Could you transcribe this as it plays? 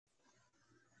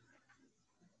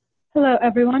Hello,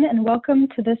 everyone, and welcome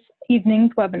to this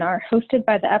evening's webinar hosted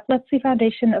by the Epilepsy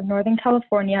Foundation of Northern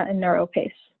California and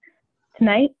NeuroPace.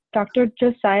 Tonight, Dr.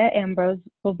 Josiah Ambrose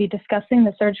will be discussing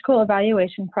the surgical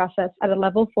evaluation process at a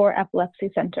Level 4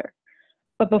 Epilepsy Center.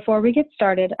 But before we get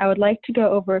started, I would like to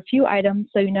go over a few items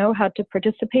so you know how to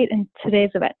participate in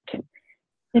today's event.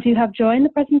 If you have joined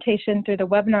the presentation through the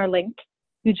webinar link,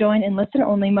 you join in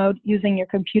listen-only mode using your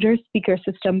computer speaker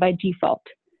system by default.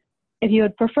 If you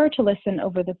would prefer to listen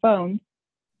over the phone,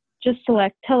 just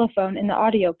select telephone in the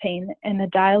audio pane and the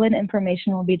dial-in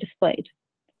information will be displayed.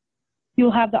 You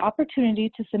will have the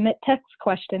opportunity to submit text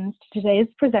questions to today's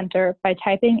presenter by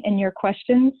typing in your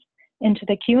questions into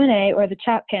the Q&A or the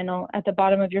chat panel at the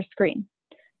bottom of your screen.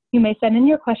 You may send in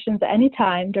your questions at any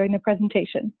time during the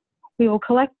presentation. We will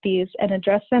collect these and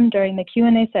address them during the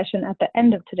Q&A session at the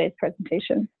end of today's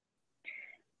presentation.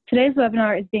 Today's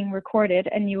webinar is being recorded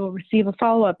and you will receive a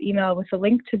follow-up email with a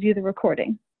link to view the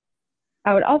recording.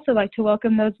 I would also like to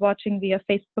welcome those watching via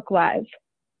Facebook Live.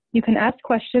 You can ask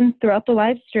questions throughout the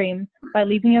live stream by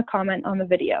leaving a comment on the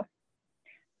video.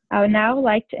 I would now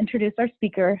like to introduce our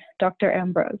speaker, Dr.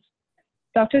 Ambrose.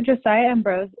 Dr. Josiah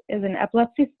Ambrose is an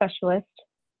epilepsy specialist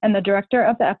and the director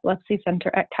of the Epilepsy Center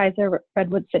at Kaiser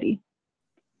Redwood City.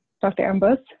 Dr.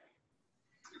 Ambrose.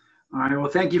 All right, well,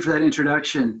 thank you for that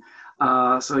introduction.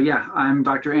 I'm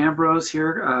Dr. Ambrose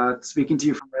here, speaking to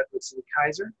you from Redwood City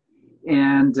Kaiser.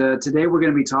 And today we're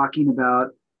going to be talking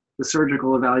about the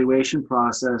surgical evaluation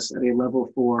process at a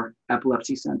Level 4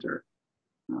 Epilepsy Center.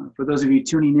 For those of you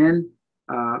tuning in,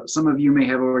 some of you may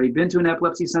have already been to an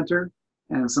epilepsy center,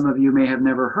 and some of you may have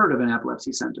never heard of an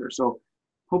epilepsy center. So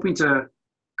hoping to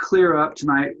clear up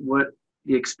tonight what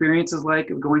the experience is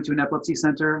like of going to an epilepsy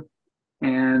center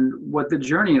and what the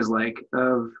journey is like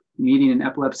of meeting an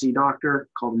epilepsy doctor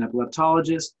called an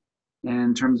epileptologist, and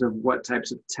in terms of what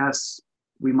types of tests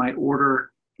we might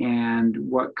order and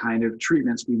what kind of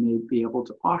treatments we may be able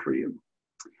to offer you.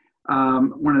 I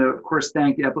want to, of course,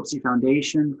 thank the Epilepsy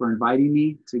Foundation for inviting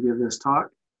me to give this talk,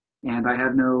 and I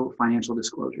have no financial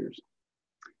disclosures.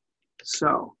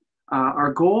 So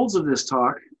our goals of this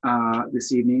talk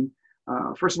this evening,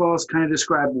 first of all, is kind of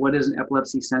describe what is an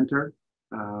epilepsy center,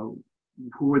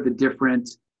 who are the different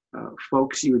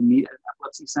folks you would meet at an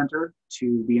epilepsy center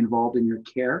to be involved in your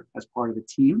care as part of a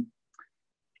team.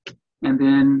 And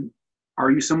then,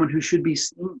 are you someone who should be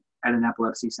seen at an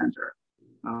epilepsy center?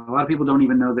 A lot of people don't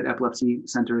even know that epilepsy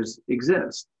centers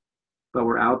exist, but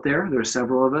we're out there. There are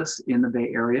several of us in the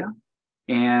Bay Area,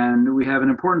 and we have an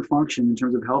important function in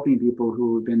terms of helping people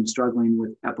who have been struggling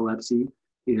with epilepsy,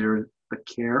 either a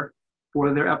care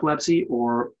for their epilepsy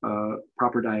or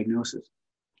proper diagnosis.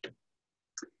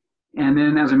 And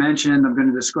then, as I mentioned, I'm going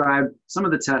to describe some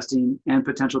of the testing and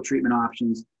potential treatment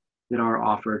options that are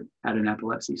offered at an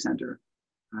epilepsy center.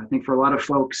 I think for a lot of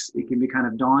folks, it can be kind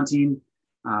of daunting.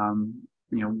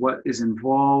 What is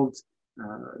involved?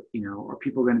 Are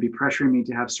people going to be pressuring me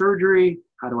to have surgery?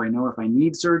 How do I know if I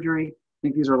need surgery? I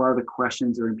think these are a lot of the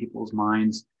questions that are in people's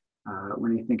minds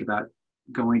when they think about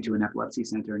going to an epilepsy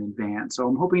center in advance. So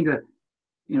I'm hoping to,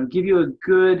 give you a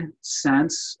good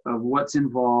sense of what's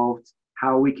involved,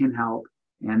 how we can help,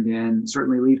 and then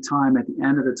certainly leave time at the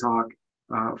end of the talk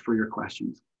for your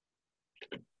questions.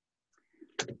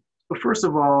 But first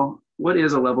of all, what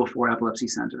is a Level 4 Epilepsy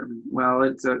Center? Well,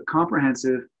 it's a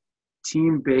comprehensive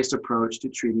team-based approach to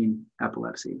treating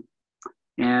epilepsy.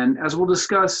 And as we'll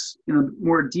discuss in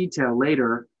more detail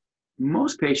later,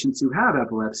 most patients who have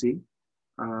epilepsy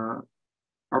are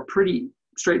pretty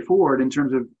straightforward in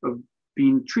terms of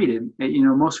being treated.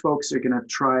 Most folks are going to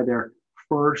try their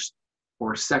first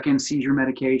or second seizure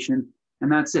medication,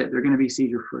 and that's it. They're going to be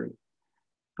seizure-free.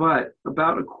 But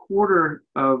about a quarter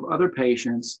of other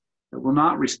patients that will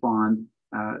not respond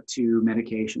to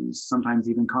medications, sometimes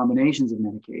even combinations of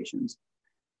medications.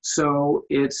 So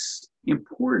it's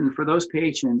important for those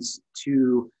patients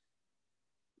to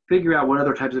figure out what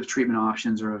other types of treatment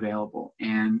options are available.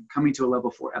 And coming to a Level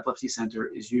 4 Epilepsy Center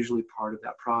is usually part of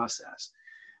that process.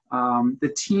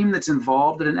 The team that's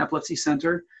involved at an epilepsy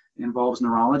center involves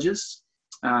neurologists,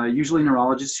 usually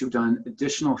neurologists who've done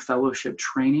additional fellowship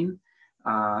training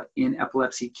in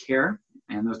epilepsy care,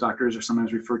 and those doctors are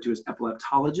sometimes referred to as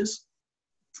epileptologists.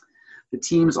 The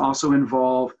teams also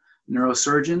involve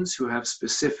neurosurgeons who have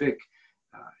specific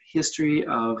history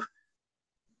of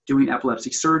doing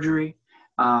epilepsy surgery.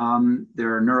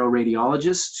 There are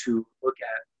neuroradiologists who look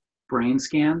at brain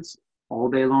scans all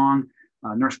day long,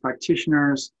 nurse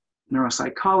practitioners,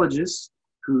 neuropsychologists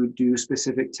who do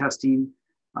specific testing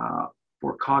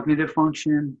for cognitive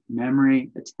function, memory,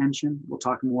 attention. We'll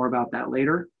talk more about that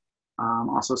later.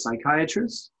 Also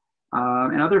psychiatrists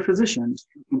and other physicians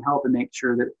who can help and make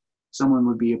sure that someone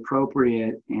would be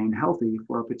appropriate and healthy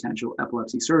for a potential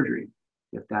epilepsy surgery,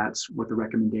 if that's what the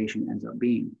recommendation ends up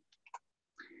being.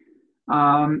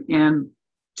 And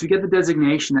to get the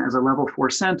designation as a level 4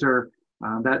 center,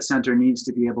 that center needs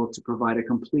to be able to provide a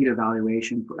complete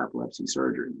evaluation for epilepsy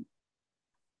surgery.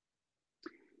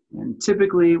 And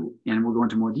typically, and we'll go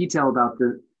into more detail about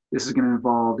this is going to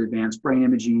involve advanced brain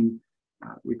imaging,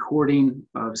 recording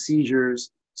of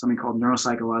seizures, something called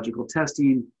neuropsychological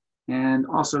testing, and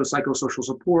also psychosocial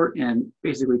support and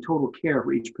basically total care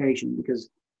for each patient, because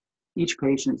each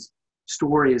patient's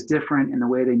story is different and the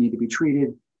way they need to be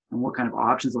treated and what kind of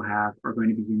options they'll have are going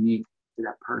to be unique to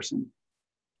that person.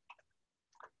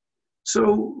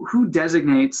 So who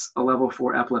designates a level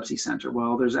 4 epilepsy center?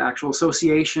 Well, there's an actual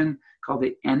association called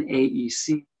the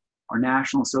NAEC, or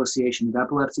National Association of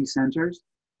Epilepsy Centers.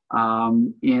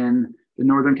 In the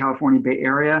Northern California Bay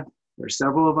Area, there are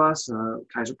several of us,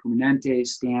 Kaiser Permanente,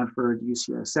 Stanford,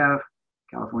 UCSF,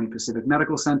 California Pacific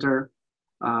Medical Center,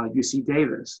 UC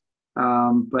Davis.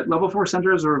 But level 4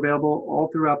 centers are available all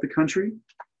throughout the country.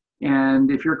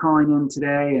 And if you're calling in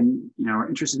today and are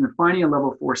interested in finding a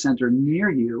level 4 center near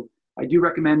you, I do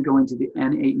recommend going to the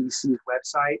NAEC's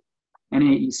website,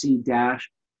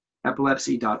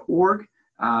 naec-epilepsy.org,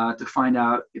 to find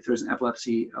out if there's a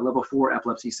level 4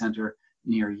 epilepsy center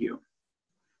near you.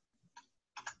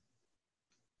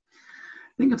 I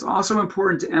think it's also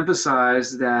important to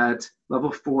emphasize that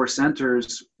level 4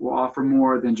 centers will offer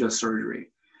more than just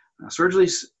surgery. Surgery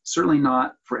is certainly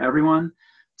not for everyone.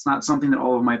 It's not something that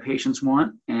all of my patients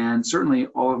want, and certainly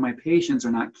all of my patients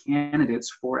are not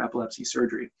candidates for epilepsy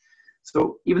surgery.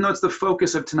 So even though it's the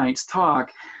focus of tonight's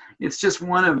talk, it's just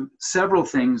one of several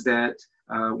things that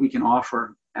we can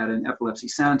offer at an epilepsy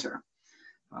center.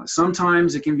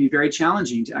 Sometimes it can be very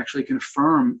challenging to actually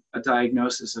confirm a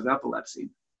diagnosis of epilepsy.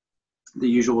 The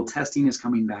usual testing is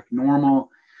coming back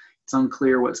normal. It's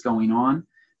unclear what's going on.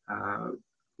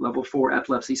 Level 4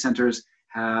 epilepsy centers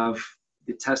have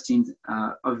the testing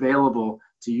available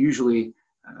to usually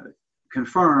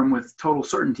confirm with total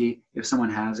certainty if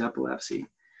someone has epilepsy.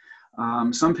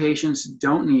 Some patients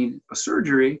don't need a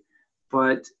surgery,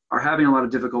 but are having a lot of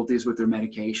difficulties with their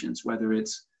medications, whether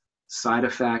it's side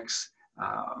effects,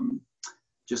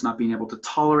 just not being able to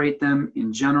tolerate them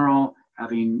in general,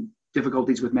 having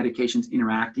difficulties with medications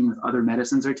interacting with other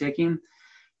medicines they're taking.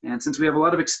 And since we have a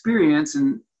lot of experience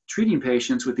in treating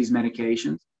patients with these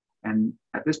medications, and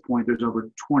at this point there's over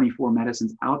 24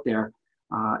 medicines out there,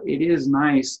 it is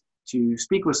nice to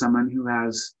speak with someone who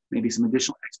has maybe some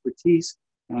additional expertise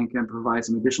and can provide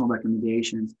some additional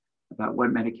recommendations about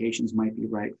what medications might be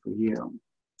right for you.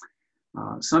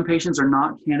 Some patients are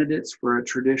not candidates for a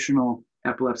traditional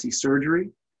epilepsy surgery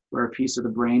where a piece of the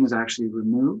brain is actually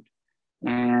removed.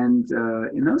 And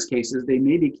in those cases, they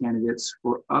may be candidates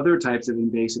for other types of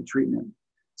invasive treatment,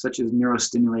 such as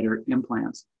neurostimulator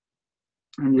implants.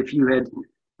 And if you had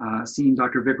seen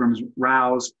Dr. Vikram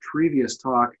Rao's previous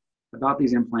talk about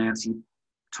these implants, he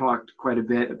talked quite a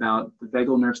bit about the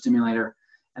vagal nerve stimulator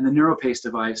and the NeuroPace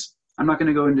device. I'm not going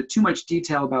to go into too much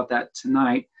detail about that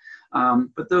tonight,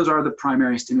 but those are the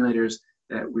primary stimulators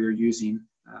that we're using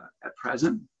at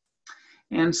present.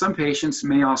 And some patients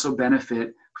may also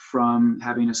benefit from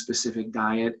having a specific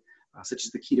diet, such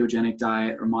as the ketogenic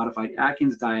diet or modified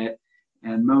Atkins diet.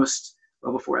 And most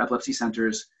level 4 epilepsy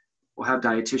centers will have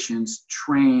dietitians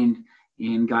trained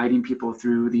in guiding people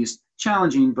through these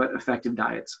challenging but effective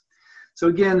diets. So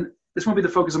again, this won't be the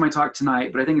focus of my talk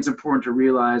tonight, but I think it's important to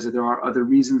realize that there are other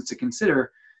reasons to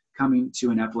consider coming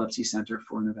to an epilepsy center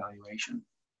for an evaluation.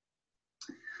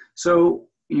 So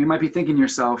you might be thinking to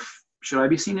yourself, should I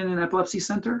be seen in an epilepsy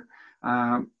center?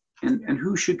 And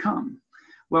who should come?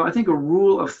 Well, I think a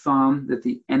rule of thumb that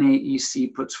the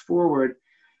NAEC puts forward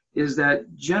is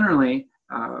that generally,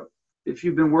 if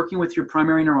you've been working with your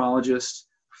primary neurologist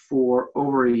for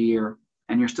over a year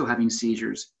and you're still having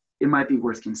seizures, it might be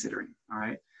worth considering, all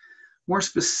right? More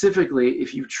specifically,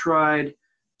 if you've tried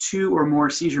 2 or more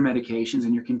seizure medications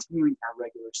and you're continuing to have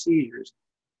regular seizures,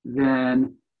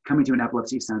 then coming to an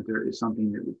epilepsy center is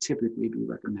something that would typically be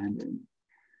recommended.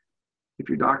 If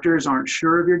your doctors aren't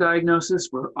sure of your diagnosis,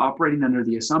 we're operating under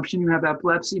the assumption you have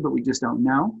epilepsy, but we just don't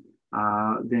know,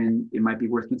 then it might be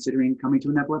worth considering coming to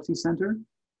an epilepsy center.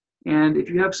 And if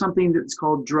you have something that's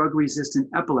called drug-resistant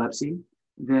epilepsy,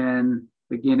 then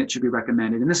again, it should be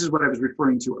recommended. And this is what I was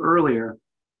referring to earlier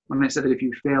when I said that if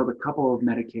you failed a couple of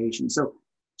medications. So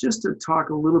just to talk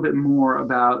a little bit more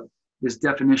about this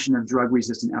definition of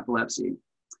drug-resistant epilepsy.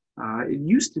 It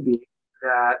used to be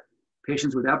that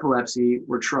patients with epilepsy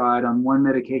were tried on one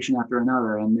medication after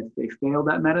another, and if they failed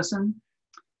that medicine,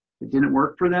 it didn't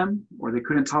work for them, or they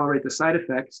couldn't tolerate the side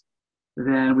effects,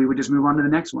 then we would just move on to the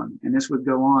next one. And this would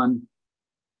go on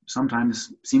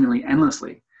sometimes seemingly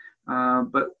endlessly.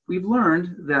 But we've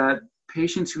learned that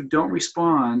patients who don't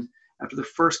respond after the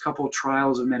first couple of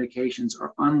trials of medications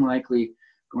are unlikely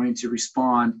going to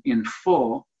respond in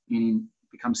full, meaning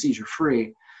become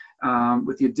seizure-free,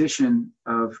 with the addition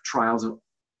of trials of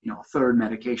a third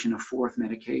medication, a fourth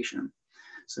medication.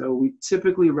 So we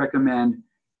typically recommend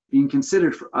being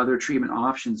considered for other treatment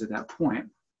options at that point.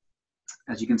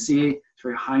 As you can see, it's a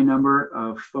very high number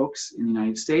of folks in the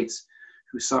United States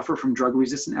who suffer from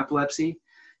drug-resistant epilepsy,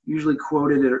 usually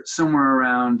quoted at somewhere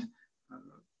around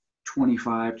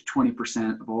 25 to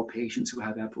 20% of all patients who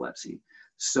have epilepsy.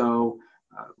 So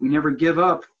we never give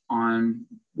up on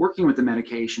working with the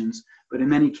medications, but in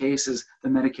many cases, the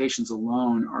medications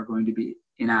alone are going to be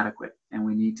inadequate, and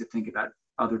we need to think about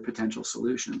other potential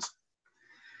solutions.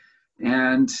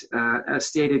 And as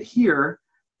stated here,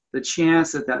 the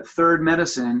chance that that third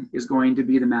medicine is going to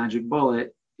be the magic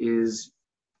bullet is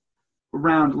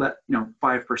around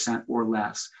 5% or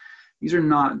less. These are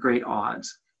not great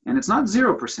odds. And it's not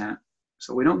 0%,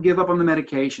 so we don't give up on the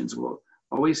medications. We'll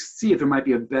always see if there might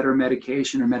be a better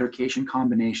medication or medication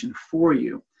combination for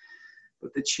you.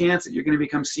 But the chance that you're going to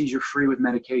become seizure-free with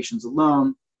medications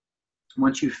alone,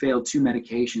 once you've failed 2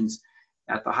 medications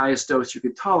at the highest dose you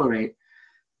could tolerate,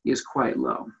 is quite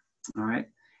low, all right?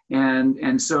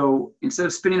 And so instead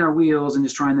of spinning our wheels and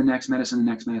just trying the next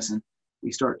medicine,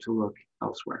 we start to look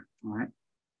elsewhere, all right?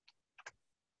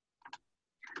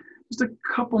 Just a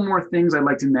couple more things I'd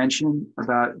like to mention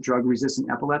about drug-resistant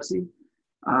epilepsy,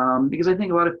 because I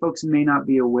think a lot of folks may not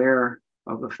be aware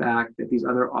of the fact that these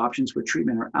other options for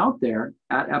treatment are out there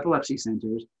at epilepsy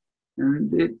centers.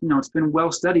 And it's been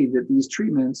well studied that these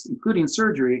treatments, including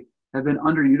surgery, have been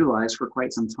underutilized for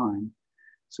quite some time.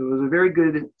 So there was a very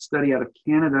good study out of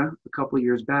Canada a couple of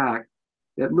years back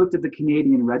that looked at the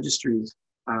Canadian registries,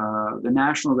 the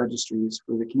national registries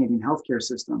for the Canadian healthcare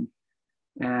system,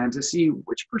 and to see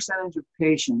which percentage of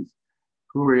patients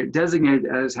who were designated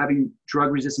as having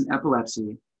drug-resistant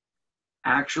epilepsy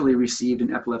actually received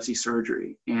an epilepsy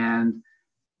surgery. And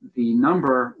the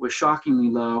number was shockingly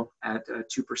low at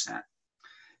 2%.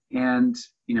 And,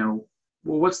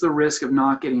 well, what's the risk of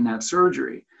not getting that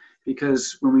surgery?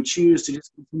 Because when we choose to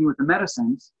just continue with the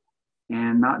medicines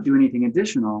and not do anything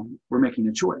additional, we're making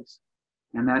a choice.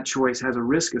 And that choice has a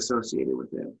risk associated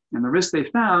with it. And the risk they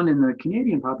found in the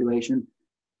Canadian population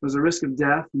was a risk of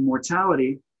death and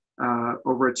mortality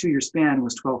over a 2-year span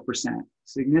was 12%,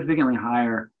 significantly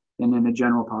higher than in the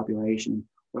general population,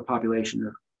 or population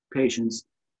of patients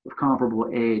of comparable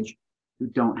age who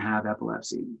don't have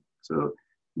epilepsy. So,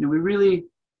 we really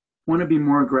want to be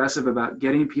more aggressive about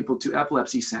getting people to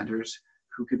epilepsy centers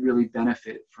who could really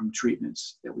benefit from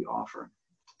treatments that we offer.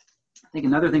 I think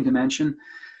another thing to mention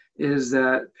is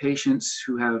that patients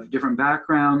who have different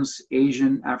backgrounds,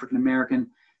 Asian, African American,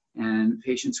 and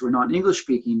patients who are not English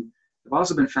speaking have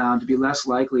also been found to be less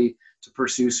likely to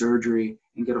pursue surgery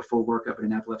and get a full workup at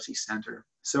an epilepsy center.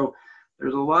 So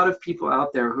there's a lot of people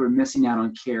out there who are missing out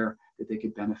on care that they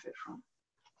could benefit from.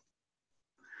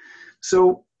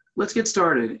 So let's get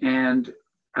started. And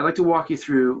I'd like to walk you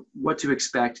through what to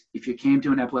expect if you came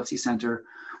to an epilepsy center,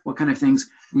 what kind of things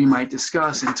we might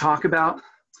discuss and talk about,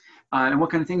 and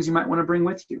what kind of things you might want to bring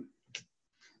with you.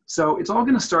 So it's all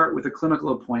going to start with a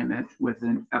clinical appointment with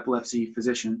an epilepsy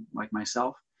physician like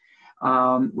myself,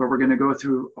 where we're going to go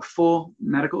through a full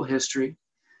medical history.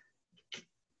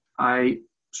 I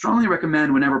strongly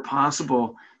recommend, whenever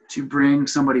possible, to bring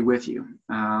somebody with you.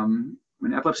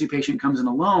 When an epilepsy patient comes in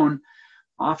alone,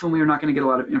 often we are not going to get a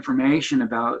lot of information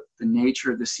about the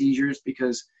nature of the seizures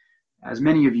because, as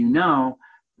many of you know,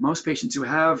 most patients who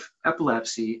have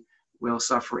epilepsy will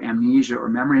suffer amnesia or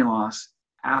memory loss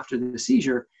after the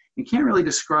seizure and can't really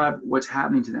describe what's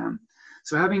happening to them.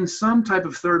 So having some type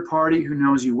of third party who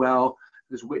knows you well,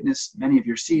 who's witnessed many of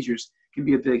your seizures, can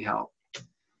be a big help.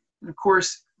 And of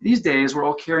course, these days we're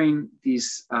all carrying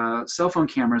these cell phone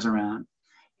cameras around,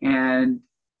 and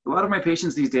a lot of my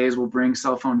patients these days will bring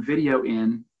cell phone video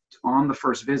in on the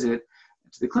first visit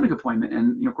to the clinic appointment.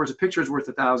 And of course, a picture is worth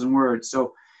 1,000 words.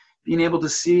 So being able to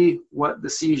see what the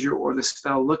seizure or the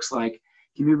spell looks like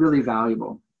can be really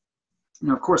valuable.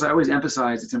 Of course, I always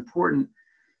emphasize it's important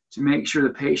to make sure the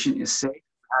patient is safe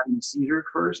having a seizure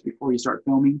first before you start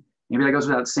filming. Maybe that goes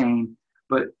without saying,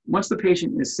 but once the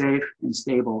patient is safe and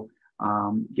stable,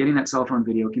 getting that cell phone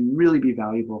video can really be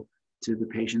valuable to the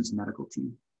patient's medical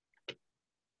team.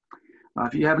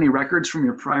 If you have any records from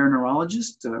your prior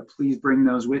neurologist, please bring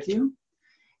those with you.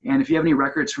 And if you have any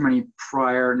records from any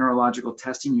prior neurological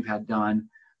testing you've had done,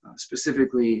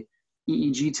 specifically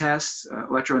EEG tests,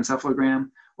 electroencephalogram,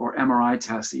 or MRI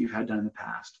tests that you've had done in the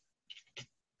past.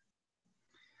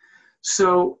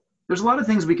 So there's a lot of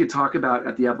things we could talk about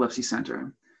at the Epilepsy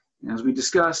Center. As we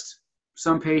discussed,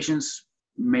 some patients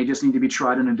may just need to be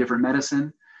tried on a different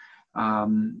medicine.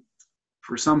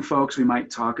 For some folks, we might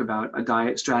talk about a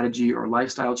diet strategy or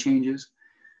lifestyle changes.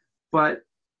 But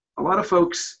a lot of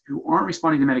folks who aren't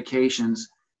responding to medications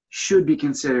should be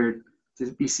considered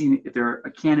to be seen if they're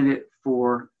a candidate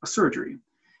for a surgery.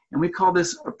 And we call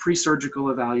this a pre-surgical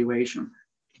evaluation.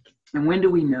 And when do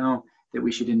we know that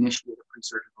we should initiate a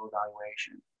pre-surgical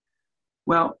evaluation?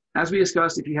 Well, as we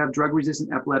discussed, if you have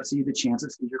drug-resistant epilepsy, the chance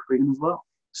of seizure freedom is low.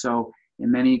 So in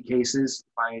many cases,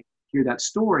 if I hear that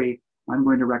story, I'm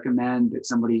going to recommend that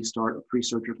somebody start a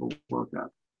pre-surgical workup.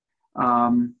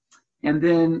 And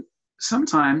then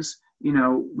sometimes,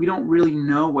 we don't really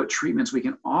know what treatments we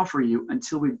can offer you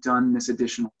until we've done this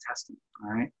additional testing,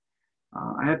 all right?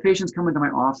 I have patients come into my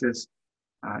office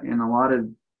with a lot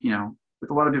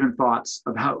of different thoughts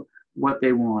about what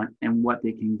they want and what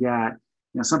they can get.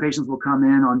 Some patients will come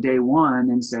in on day one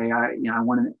and say, I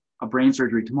want a brain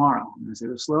surgery tomorrow. And I say,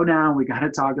 well, slow down, we got to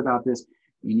talk about this.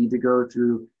 You need to go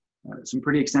through some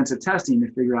pretty extensive testing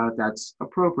to figure out if that's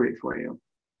appropriate for you.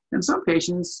 And some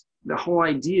patients, the whole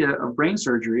idea of brain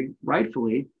surgery,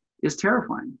 rightfully, is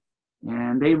terrifying.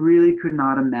 And they really could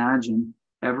not imagine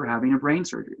ever having a brain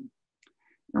surgery.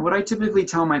 And what I typically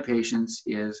tell my patients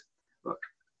is, look,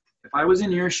 if I was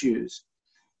in your shoes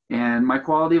and my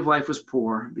quality of life was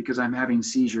poor because I'm having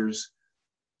seizures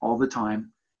all the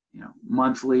time,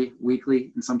 monthly,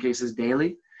 weekly, in some cases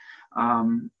daily,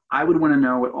 I would want to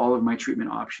know what all of my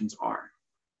treatment options are.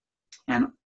 And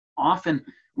often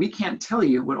we can't tell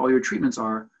you what all your treatment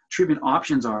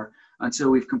options are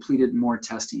until we've completed more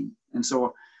testing. And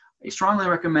so I strongly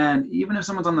recommend, even if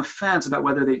someone's on the fence about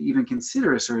whether they even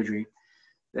consider a surgery,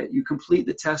 that you complete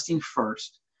the testing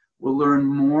first. We'll learn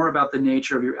more about the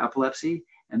nature of your epilepsy,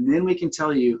 and then we can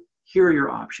tell you, here are your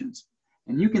options.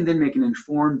 And you can then make an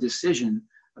informed decision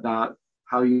about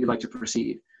how you'd like to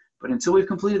proceed. But until we've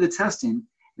completed the testing,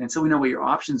 and until we know what your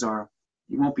options are,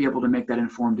 you won't be able to make that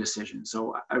informed decision.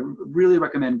 So I really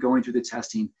recommend going through the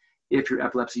testing if your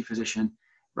epilepsy physician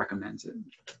recommends it.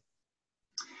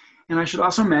 And I should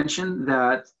also mention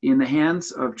that in the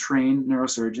hands of trained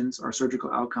neurosurgeons, our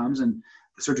surgical outcomes and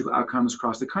the surgical outcomes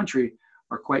across the country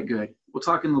are quite good. We'll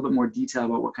talk in a little bit more detail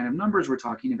about what kind of numbers we're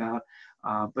talking about,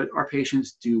 but our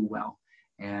patients do well.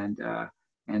 And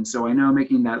so I know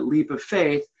making that leap of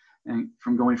faith and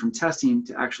from going from testing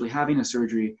to actually having a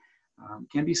surgery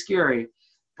can be scary,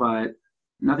 but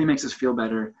nothing makes us feel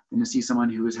better than to see someone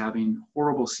who is having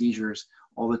horrible seizures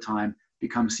all the time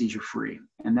become seizure-free.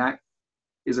 And that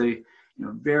is a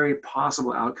very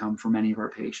possible outcome for many of our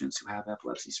patients who have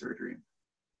epilepsy surgery.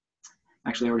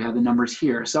 Actually, I already have the numbers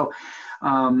here. So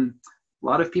a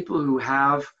lot of people who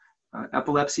have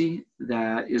epilepsy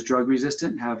that is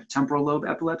drug-resistant have temporal lobe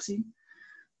epilepsy.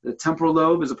 The temporal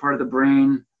lobe is a part of the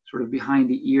brain sort of behind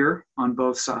the ear on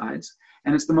both sides,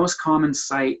 and it's the most common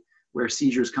site where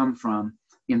seizures come from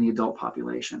in the adult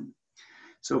population.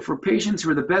 So for patients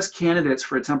who are the best candidates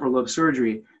for a temporal lobe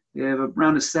surgery, they have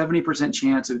around a 70%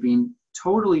 chance of being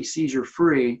totally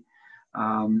seizure-free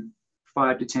 5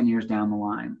 to 10 years down the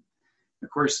line. Of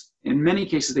course, in many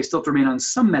cases, they still have to remain on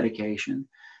some medication,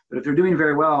 but if they're doing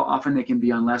very well, often they can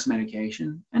be on less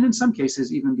medication, and in some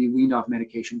cases, even be weaned off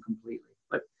medication completely.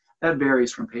 But that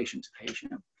varies from patient to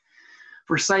patient.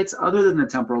 For sites other than the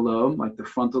temporal lobe, like the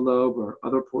frontal lobe or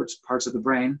other parts of the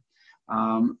brain,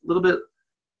 a little bit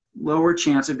lower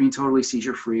chance of being totally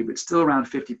seizure-free, but still around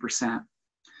 50%.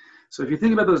 So if you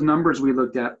think about those numbers we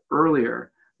looked at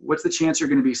earlier, what's the chance you're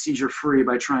going to be seizure-free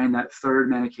by trying that third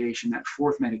medication, that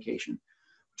fourth medication?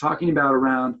 We're talking about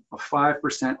around a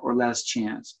 5% or less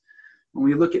chance. When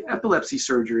we look at epilepsy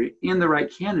surgery in the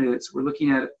right candidates, we're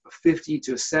looking at a 50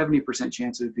 to 70%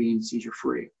 chance of being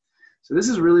seizure-free. So this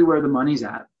is really where the money's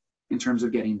at in terms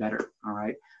of getting better, all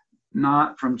right?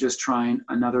 Not from just trying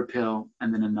another pill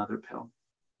and then another pill.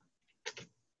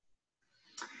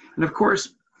 And of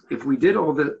course, if we did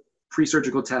all the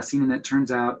pre-surgical testing and it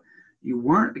turns out you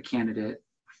weren't a candidate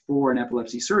for an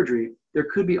epilepsy surgery, there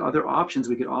could be other options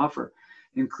we could offer,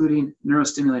 including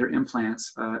neurostimulator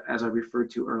implants, as I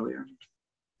referred to earlier.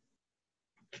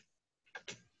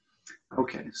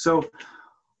 Okay, so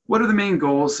what are the main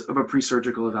goals of a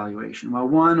pre-surgical evaluation? Well,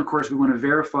 one, of course, we want to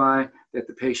verify that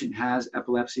the patient has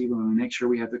epilepsy. We want to make sure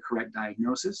we have the correct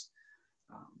diagnosis.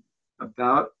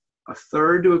 About a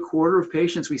third to a quarter of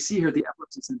patients we see here at the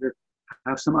Epilepsy Center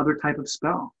have some other type of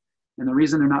spell. And the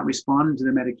reason they're not responding to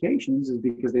their medications is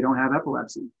because they don't have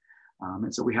epilepsy.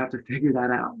 And so we have to figure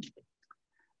that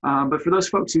out. But for those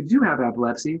folks who do have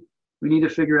epilepsy, we need to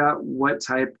figure out what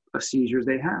type of seizures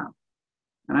they have.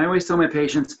 And I always tell my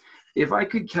patients, if I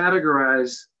could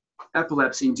categorize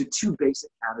epilepsy into two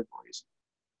basic categories,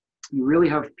 you really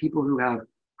have people who have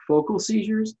focal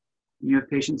seizures, and you have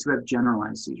patients who have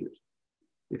generalized seizures.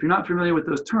 If you're not familiar with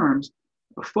those terms,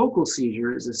 a focal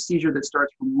seizure is a seizure that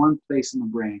starts from one place in the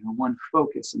brain or one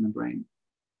focus in the brain.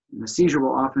 And the seizure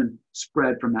will often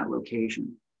spread from that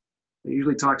location. I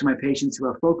usually talk to my patients who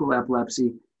have focal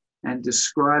epilepsy and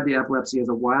describe the epilepsy as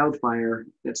a wildfire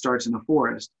that starts in a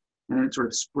forest, and then it sort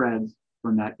of spreads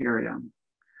from that area.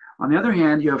 On the other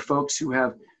hand, you have folks who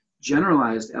have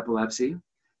generalized epilepsy,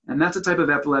 and that's a type of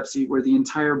epilepsy where the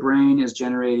entire brain is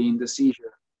generating the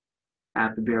seizure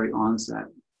at the very onset.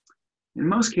 In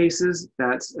most cases,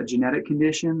 that's a genetic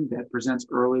condition that presents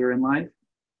earlier in life,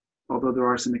 although there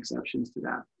are some exceptions to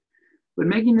that. But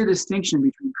making the distinction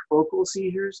between focal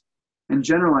seizures and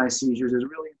generalized seizures is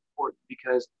really important,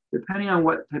 because depending on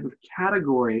what type of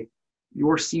category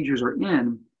your seizures are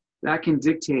in, that can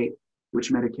dictate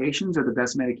which medications are the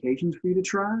best medications for you to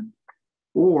try,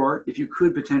 or if you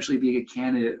could potentially be a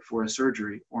candidate for a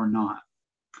surgery or not.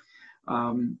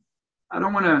 I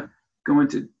don't want to go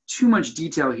into too much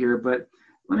detail here, but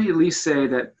let me at least say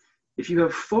that if you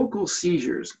have focal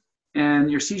seizures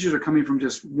and your seizures are coming from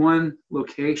just one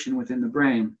location within the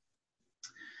brain,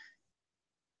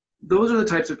 those are the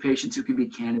types of patients who can be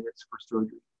candidates for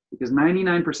surgery, because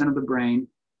 99% of the brain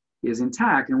is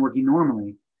intact and working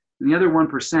normally, and the other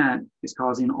 1% is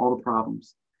causing all the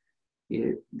problems.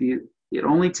 It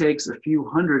only takes a few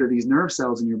hundred of these nerve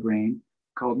cells in your brain,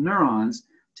 called neurons,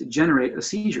 to generate a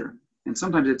seizure. And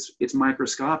sometimes it's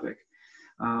microscopic.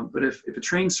 But if a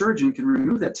trained surgeon can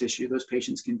remove that tissue, those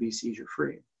patients can be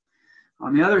seizure-free.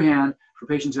 On the other hand, for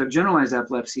patients who have generalized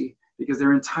epilepsy, because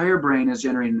their entire brain is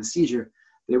generating the seizure,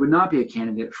 they would not be a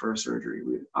candidate for a surgery.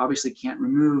 We obviously can't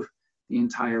remove the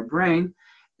entire brain,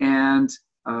 and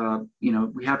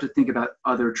we have to think about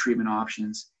other treatment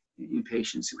options in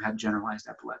patients who have generalized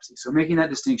epilepsy. So making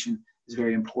that distinction is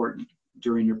very important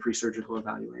during your pre-surgical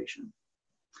evaluation.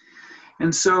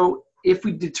 And so if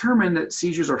we determine that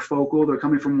seizures are focal, they're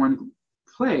coming from one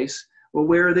place, well,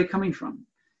 where are they coming from?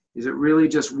 Is it really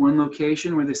just one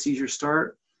location where the seizures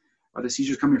start? Are the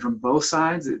seizures coming from both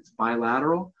sides? It's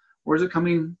bilateral? Or is it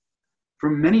coming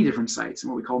from many different sites,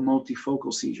 and what we call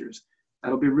multifocal seizures?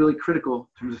 That'll be really critical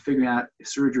in terms of figuring out if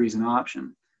surgery is an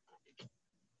option.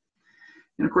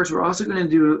 And of course, we're also going to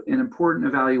do an important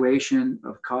evaluation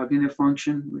of cognitive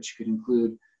function, which could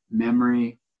include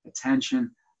memory, attention,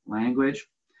 language.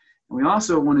 And we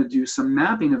also want to do some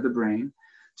mapping of the brain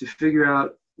to figure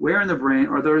out where in the brain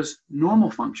are those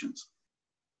normal functions.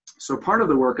 So part of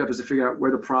the workup is to figure out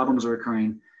where the problems are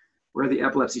occurring, where the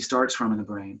epilepsy starts from in the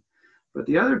brain. But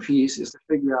the other piece is to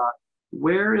figure out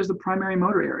where is the primary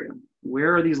motor area?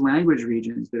 Where are these language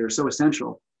regions that are so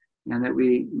essential, and that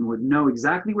we would know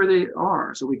exactly where they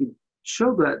are, so we could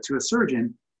show that to a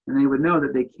surgeon and they would know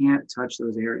that they can't touch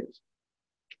those areas.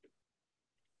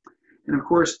 And of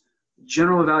course,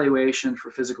 general evaluation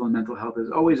for physical and mental health is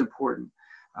always important.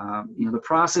 The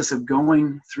process of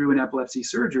going through an epilepsy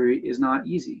surgery is not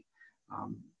easy.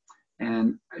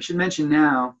 And I should mention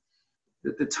now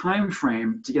that the time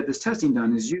frame to get this testing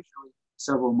done is usually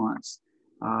several months.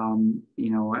 I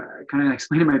kind of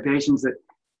explain to my patients that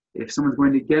if someone's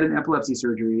going to get an epilepsy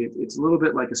surgery, it's a little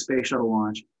bit like a space shuttle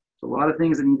launch. So a lot of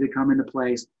things that need to come into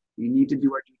place. You need to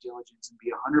do our due diligence and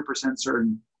be 100%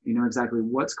 certain you know exactly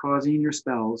what's causing your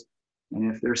spells,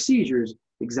 and if they're seizures,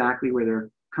 exactly where they're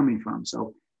coming from.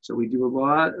 So we do a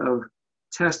lot of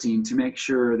testing to make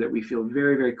sure that we feel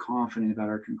very, very confident about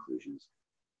our conclusions.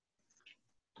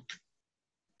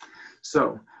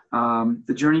 So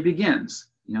the journey begins.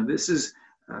 This is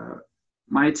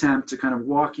my attempt to kind of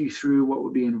walk you through what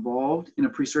would be involved in a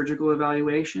pre-surgical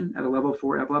evaluation at a level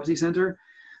 4 epilepsy center,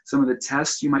 some of the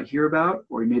tests you might hear about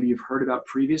or maybe you've heard about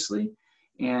previously,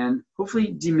 and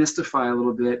hopefully demystify a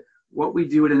little bit what we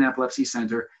do at an epilepsy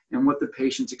center and what the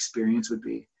patient's experience would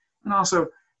be, and also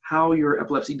how your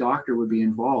epilepsy doctor would be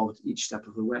involved each step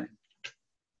of the way.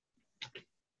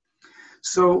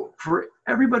 So for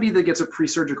everybody that gets a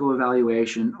pre-surgical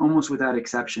evaluation, almost without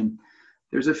exception,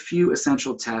 there's a few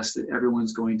essential tests that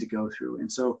everyone's going to go through.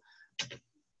 And so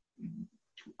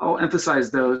I'll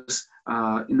emphasize those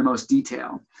in the most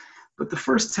detail. But the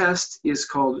first test is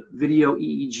called video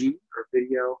EEG, or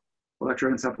video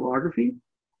electroencephalography.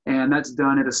 And that's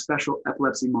done at a special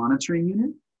epilepsy monitoring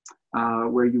unit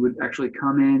where you would actually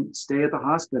come in, stay at the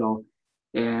hospital,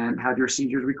 and have your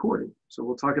seizures recorded. So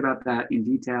we'll talk about that in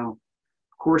detail.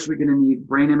 Of course, we're going to need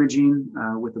brain imaging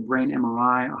with a brain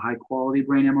MRI, a high quality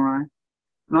brain MRI,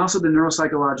 and also the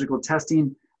neuropsychological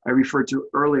testing I referred to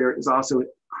earlier is also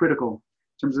critical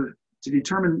in terms of to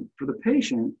determine for the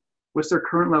patient what's their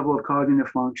current level of cognitive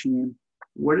functioning,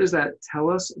 what does that tell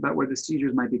us about where the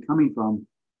seizures might be coming from,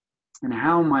 and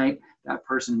how might that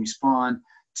person respond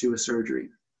to a surgery.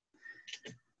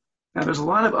 Now, there's a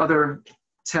lot of other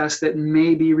tests that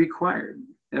may be required.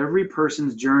 Every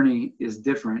person's journey is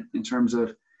different in terms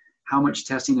of how much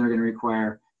testing they're going to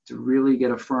require to really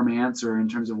get a firm answer in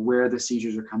terms of where the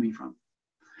seizures are coming from.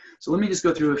 So let me just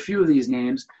go through a few of these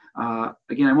names.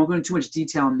 Again, I won't go into too much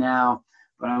detail now,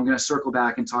 but I'm going to circle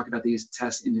back and talk about these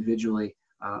tests individually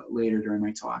later during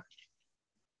my talk.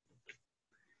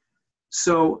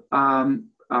 So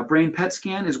a brain PET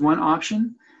scan is one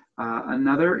option.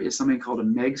 Another is something called a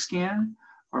MEG scan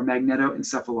or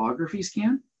magnetoencephalography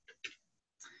scan.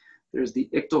 There's the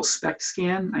ictal SPECT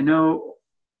scan. I know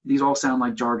these all sound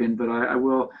like jargon, but I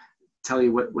will tell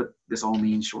you what this all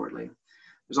means shortly.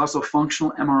 There's also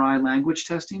functional MRI language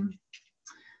testing.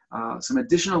 Some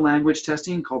additional language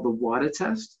testing called the WADA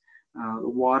test. The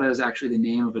WADA is actually the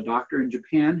name of a doctor in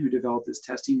Japan who developed this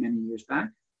testing many years back.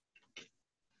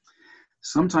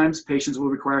 Sometimes patients will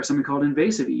require something called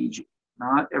invasive EEG.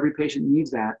 Not every patient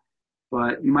needs that,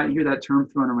 but you might hear that term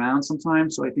thrown around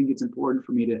sometimes, so I think it's important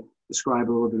for me to describe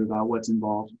a little bit about what's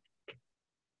involved.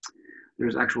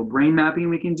 There's actual brain mapping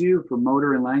we can do for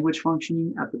motor and language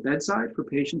functioning at the bedside for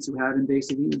patients who have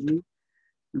invasive EEG.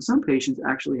 And some patients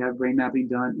actually have brain mapping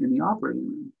done in the operating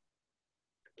room.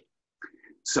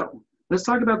 So let's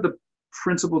talk about the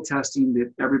principal testing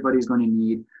that everybody's going to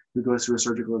need who goes through a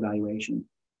surgical evaluation.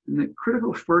 And the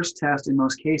critical first test in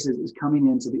most cases is coming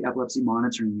into the epilepsy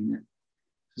monitoring unit.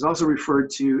 It's also referred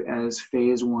to as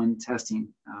phase 1 testing.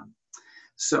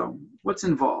 So what's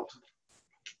involved?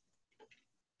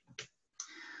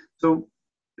 So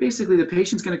basically the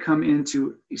patient's going to come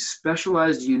into a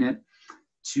specialized unit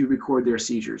to record their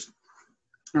seizures.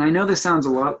 And I know this sounds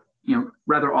a lot,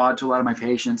 rather odd to a lot of my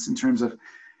patients in terms of,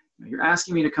 you're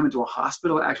asking me to come into a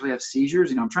hospital to actually have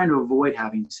seizures. I'm trying to avoid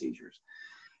having seizures.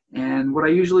 And what I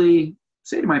usually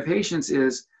say to my patients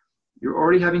is, you're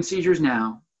already having seizures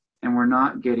now, and we're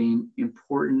not getting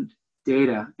important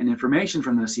data and information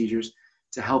from those seizures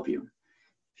to help you.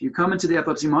 If you come into the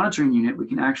epilepsy monitoring unit, we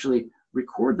can actually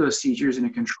record those seizures in a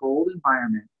controlled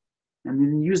environment and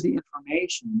then use the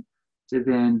information to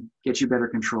then get you better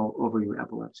control over your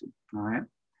epilepsy, all right?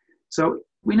 So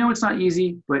we know it's not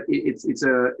easy, but it's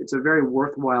a very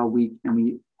worthwhile week, and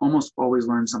we almost always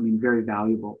learn something very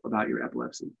valuable about your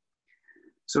epilepsy.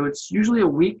 So it's usually a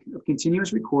week of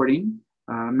continuous recording.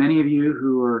 Many of you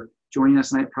who are joining us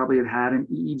tonight probably have had an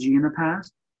EEG in the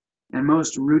past, and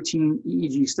most routine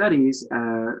EEG studies at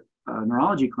a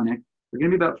neurology clinic are going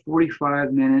to be about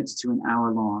 45 minutes to an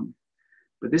hour long.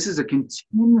 But this is a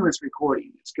continuous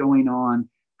recording. It's going on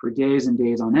for days and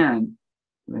days on end.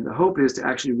 And the hope is to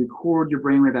actually record your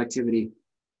brainwave activity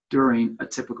during a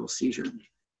typical seizure.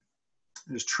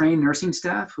 There's trained nursing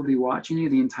staff who'll be watching you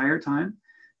the entire time,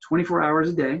 24 hours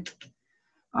a day.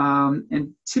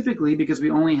 And typically, because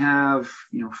we only have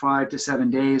 5 to 7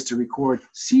 days to record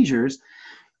seizures,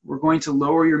 we're going to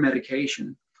lower your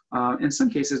medication. In some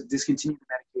cases, discontinue the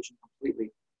medication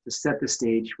completely to set the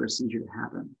stage for a seizure to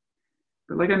happen.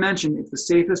 But like I mentioned, it's the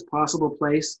safest possible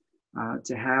place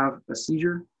to have a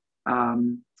seizure.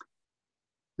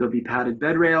 There'll be padded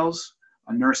bed rails,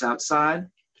 a nurse outside.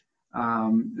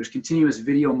 There's continuous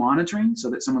video monitoring so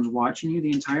that someone's watching you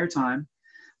the entire time.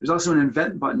 There's also an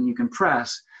event button you can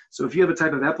press. So if you have a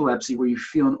type of epilepsy where you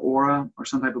feel an aura or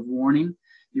some type of warning,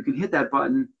 you can hit that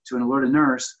button to alert a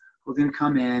nurse who'll then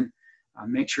come in,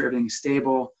 make sure everything's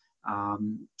stable,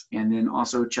 and then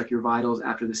also check your vitals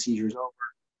after the seizure is over.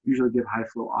 Usually give high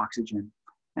flow oxygen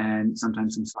and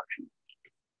sometimes some suction.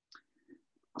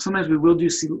 Sometimes we will do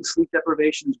sleep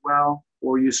deprivation as well,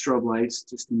 or use strobe lights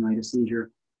to stimulate a seizure.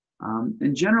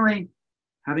 And generally,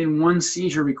 having one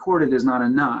seizure recorded is not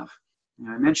enough.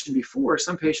 I mentioned before,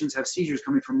 some patients have seizures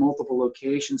coming from multiple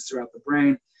locations throughout the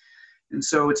brain. And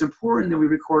so it's important that we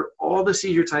record all the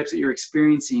seizure types that you're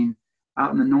experiencing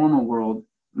out in the normal world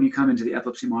when you come into the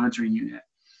epilepsy monitoring unit.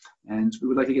 And we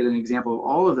would like to get an example of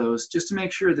all of those just to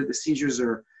make sure that the seizures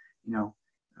are,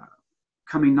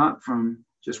 coming not from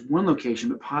just one location,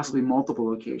 but possibly multiple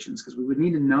locations, because we would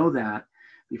need to know that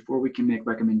before we can make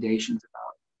recommendations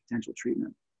about potential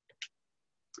treatment.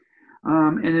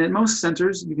 And at most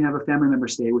centers, you can have a family member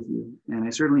stay with you. And I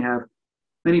certainly have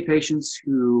many patients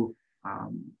who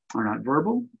are not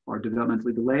verbal or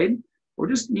developmentally delayed, or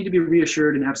just need to be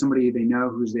reassured and have somebody they know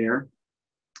who's there.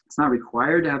 It's not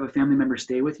required to have a family member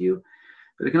stay with you,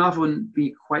 but it can often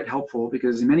be quite helpful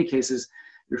because in many cases,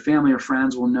 your family or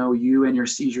friends will know you and your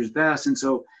seizures best. And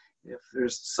so If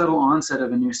there's subtle onset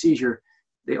of a new seizure,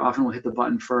 they often will hit the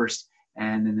button first,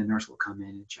 and then the nurse will come in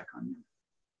and check on you.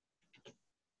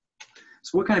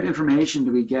 So what kind of information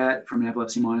do we get from an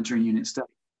epilepsy monitoring unit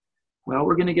study? Well,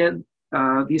 we're going to get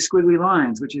these squiggly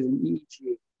lines, which is an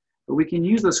EEG. But we can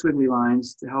use those squiggly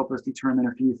lines to help us determine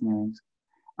a few things.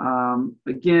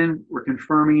 Again, we're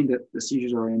confirming that the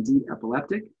seizures are indeed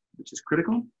epileptic, which is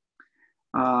critical.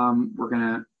 We're going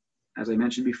to, as I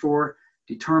mentioned before,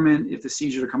 determine if the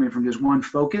seizures are coming from just one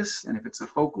focus, and if it's a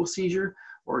focal seizure,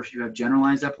 or if you have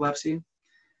generalized epilepsy.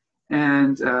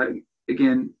 And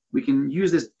again, we can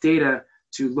use this data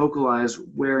to localize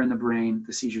where in the brain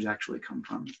the seizures actually come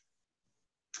from.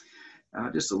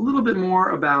 Just a little bit more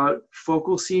about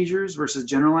focal seizures versus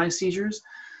generalized seizures.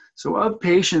 So of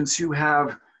patients who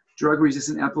have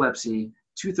drug-resistant epilepsy,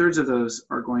 2/3 of those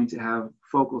are going to have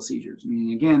focal seizures,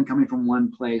 meaning again, coming from one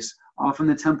place, often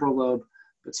the temporal lobe,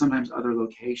 but sometimes other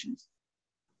locations.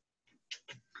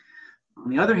 On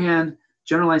the other hand,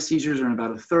 generalized seizures are in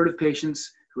about 1/3 of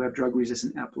patients who have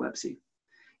drug-resistant epilepsy.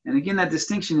 And again, that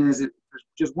distinction is that there's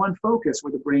just one focus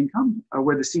where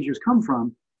where the seizures come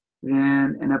from,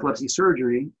 then an epilepsy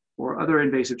surgery or other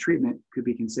invasive treatment could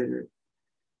be considered.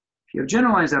 If you have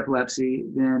generalized epilepsy,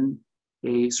 then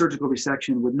a surgical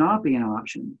resection would not be an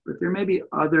option, but there may be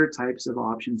other types of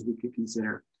options we could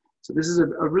consider. So this is a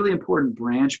really important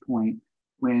branch point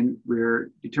when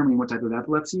we're determining what type of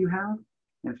epilepsy you have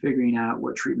and figuring out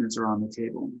what treatments are on the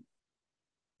table.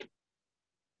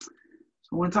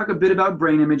 So I want to talk a bit about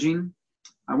brain imaging.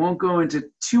 I won't go into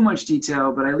too much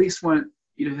detail, but I at least want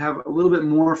you to have a little bit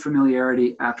more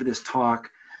familiarity after this talk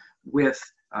with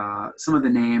some of the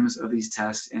names of these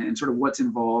tests and sort of what's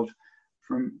involved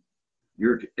from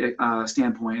your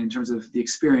standpoint in terms of the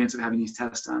experience of having these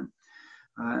tests done.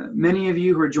 Many of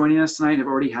you who are joining us tonight have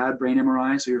already had brain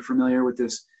MRI, so you're familiar with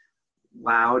this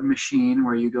loud machine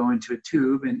where you go into a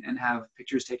tube and have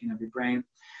pictures taken of your brain.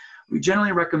 We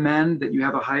generally recommend that you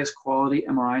have the highest quality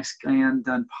MRI scan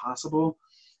done possible.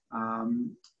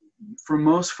 For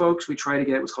most folks, we try to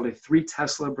get what's called a 3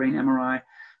 Tesla brain MRI.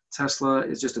 Tesla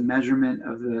is just a measurement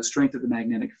of the strength of the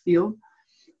magnetic field.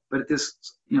 But at this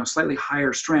slightly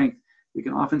higher strength, we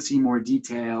can often see more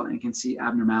detail and can see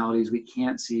abnormalities we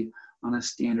can't see on a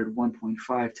standard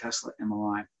 1.5 Tesla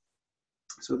MRI.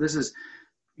 So this is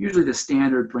usually the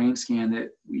standard brain scan that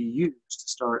we use to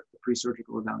start the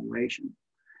pre-surgical evaluation.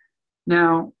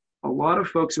 Now, a lot of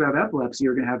folks who have epilepsy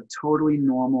are going to have totally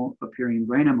normal appearing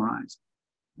brain MRIs.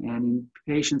 And in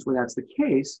patients where that's the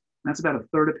case, that's about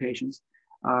 1/3 of patients,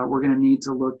 we're going to need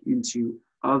to look into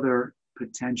other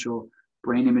potential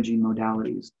brain imaging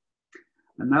modalities.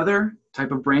 Another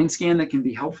type of brain scan that can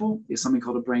be helpful is something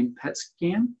called a brain PET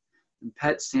scan. And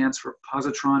PET stands for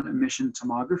positron emission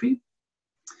tomography.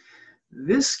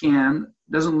 This scan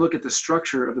doesn't look at the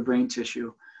structure of the brain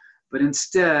tissue, but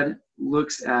instead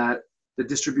looks at the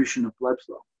distribution of blood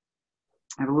flow.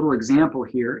 I have a little example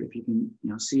here, if you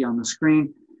can see on the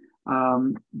screen.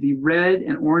 The red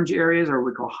and orange areas are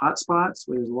what we call hot spots,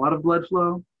 where there's a lot of blood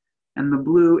flow, and the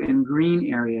blue and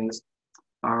green areas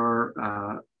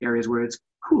are areas where it's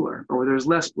cooler or where there's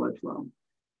less blood flow.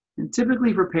 And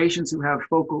typically for patients who have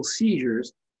focal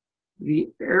seizures,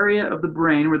 the area of the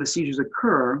brain where the seizures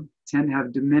occur tend to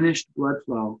have diminished blood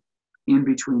flow in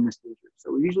between the seizures.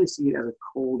 So we usually see it as a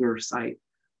colder site.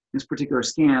 In this particular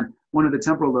scan, one of the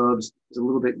temporal lobes is a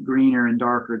little bit greener and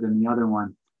darker than the other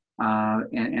one.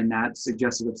 And that's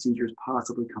suggestive of seizures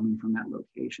possibly coming from that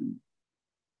location.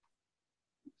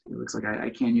 It looks like I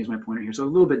can use my pointer here. So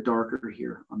a little bit darker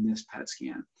here on this PET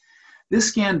scan. This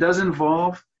scan does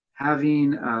involve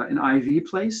having an IV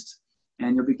placed,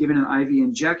 and you'll be given an IV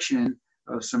injection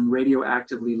of some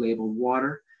radioactively labeled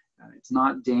water. It's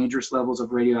not dangerous levels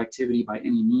of radioactivity by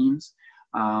any means,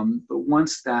 but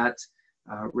once that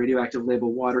radioactive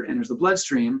labeled water enters the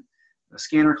bloodstream, a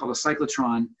scanner called a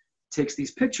cyclotron takes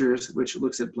these pictures, which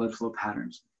looks at blood flow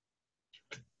patterns.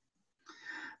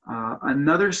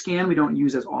 Another scan we don't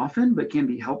use as often, but can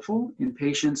be helpful in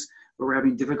patients where we're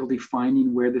having difficulty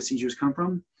finding where the seizures come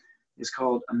from, is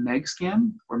called a MEG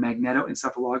scan, or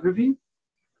magnetoencephalography.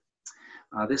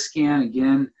 This scan,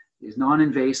 again, is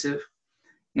non-invasive,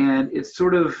 and it's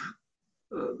sort of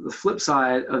the flip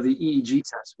side of the EEG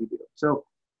test we do. So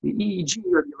the EEG,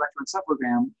 or the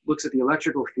electroencephalogram, looks at the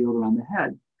electrical field around the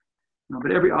head.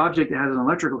 But every object that has an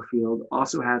electrical field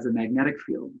also has a magnetic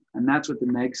field, and that's what the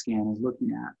MEG scan is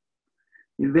looking at.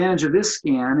 The advantage of this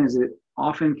scan is it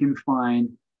often can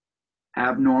find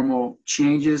abnormal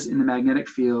changes in the magnetic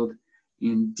field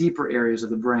in deeper areas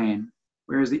of the brain,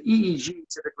 whereas the EEG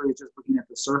typically is just looking at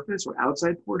the surface or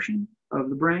outside portion of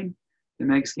the brain. The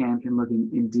MEG scan can look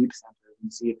in deep centers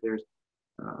and see if there's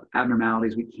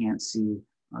abnormalities we can't see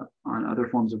on other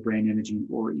forms of brain imaging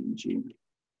or EEG.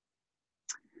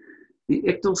 The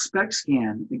ictal SPECT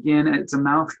scan, again, it's a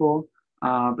mouthful,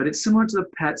 but it's similar to the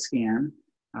PET scan.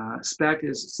 SPECT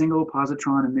is single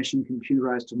positron emission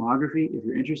computerized tomography, if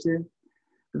you're interested.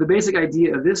 But the basic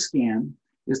idea of this scan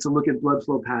is to look at blood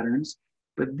flow patterns,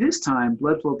 but this time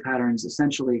blood flow patterns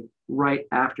essentially right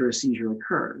after a seizure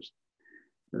occurs.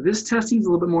 This testing is a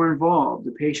little bit more involved.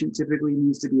 The patient typically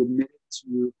needs to be admitted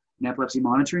to an epilepsy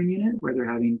monitoring unit where they're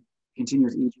having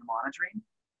continuous EEG monitoring.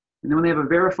 And then when they have a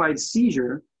verified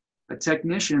seizure, a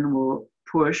technician will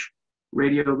push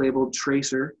radio-labeled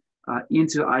tracer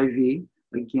into IV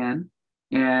again,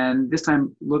 and this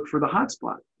time look for the hot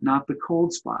spot, not the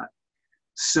cold spot.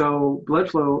 So blood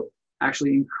flow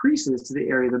actually increases to the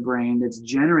area of the brain that's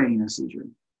generating a seizure.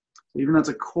 So even though it's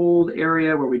a cold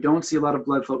area where we don't see a lot of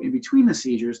blood flow in between the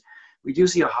seizures, we do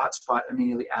see a hot spot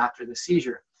immediately after the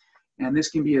seizure. And this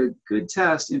can be a good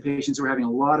test in patients who are having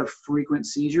a lot of frequent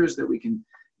seizures that we can,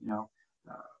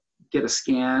 get a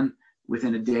scan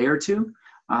within a day or two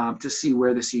to see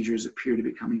where the seizures appear to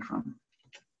be coming from.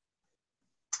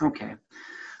 Okay,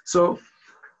 so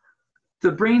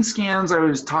the brain scans I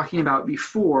was talking about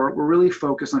before were really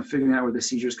focused on figuring out where the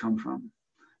seizures come from.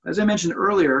 As I mentioned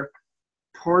earlier,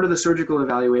 part of the surgical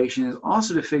evaluation is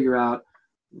also to figure out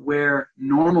where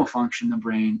normal function in the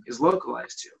brain is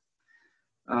localized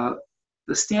to.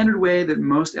 The standard way that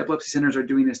most epilepsy centers are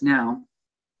doing this now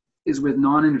is with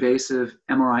non-invasive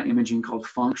MRI imaging called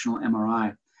functional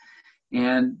MRI.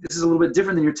 And this is a little bit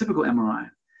different than your typical MRI.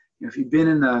 If you've been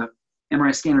in the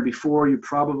MRI scanner before, you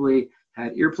probably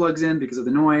had earplugs in because of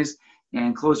the noise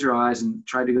and closed your eyes and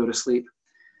tried to go to sleep.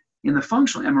 In the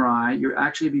functional MRI, you'll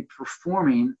actually be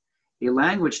performing a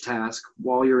language task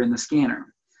while you're in the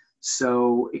scanner.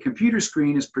 So a computer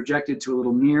screen is projected to a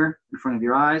little mirror in front of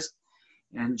your eyes,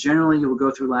 and generally you will go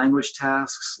through language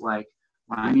tasks like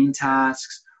rhyming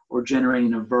tasks or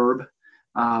generating a verb,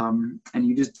 and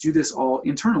you just do this all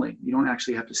internally. You don't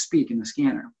actually have to speak in the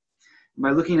scanner. And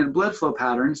by looking at blood flow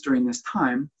patterns during this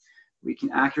time, we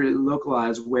can accurately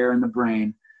localize where in the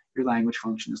brain your language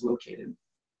function is located.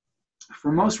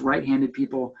 For most right-handed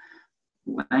people,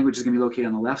 language is going to be located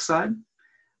on the left side.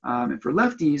 And for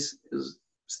lefties, it's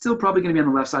still probably going to be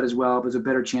on the left side as well, but there's a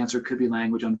better chance there could be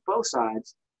language on both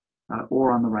sides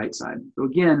or on the right side. So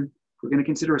again, if we're going to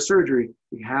consider a surgery,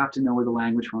 we have to know where the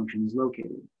language function is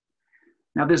located.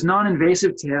 Now, this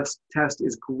non-invasive test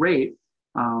is great,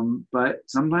 but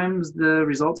sometimes the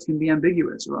results can be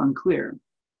ambiguous or unclear.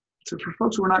 So for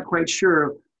folks who are not quite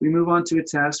sure, we move on to a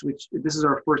test, which this is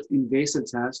our first invasive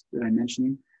test that I'm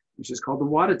mentioning, which is called the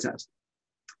WADA test.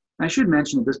 And I should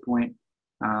mention at this point,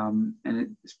 and it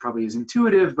probably is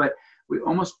intuitive, but we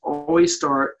almost always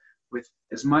start with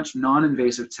as much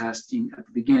non-invasive testing at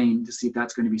the beginning to see if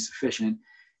that's going to be sufficient.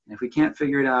 And if we can't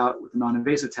figure it out with the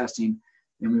non-invasive testing,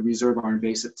 then we reserve our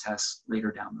invasive tests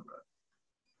later down the road.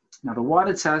 Now, the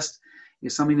WADA test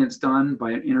is something that's done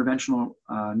by an interventional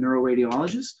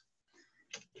neuroradiologist,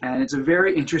 and it's a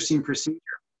very interesting procedure.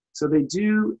 So they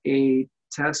do a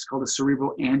test called a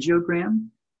cerebral angiogram.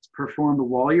 It's performed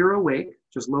while you're awake,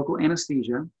 just local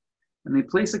anesthesia, and they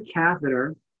place a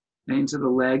catheter into the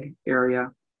leg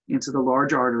area, into the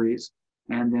large arteries,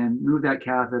 and then move that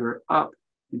catheter up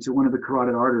into one of the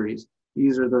carotid arteries.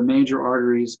 These are the major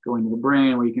arteries going to the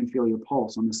brain where you can feel your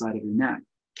pulse on the side of your neck.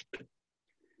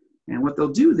 And what they'll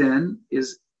do then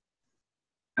is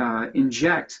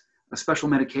inject a special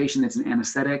medication that's an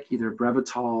anesthetic, either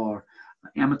Brevitol or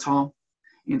Amytal,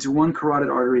 into one carotid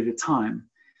artery at a time.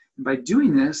 And by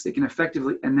doing this, they can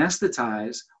effectively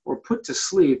anesthetize or put to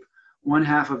sleep one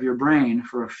half of your brain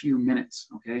for a few minutes,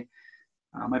 okay?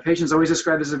 My patients always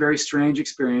describe this as a very strange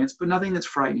experience, but nothing that's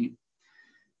frightening.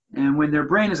 And when their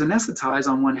brain is anesthetized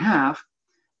on one half,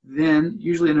 then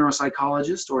usually a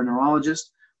neuropsychologist or a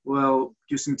neurologist will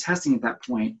do some testing at that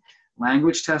point,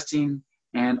 language testing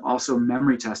and also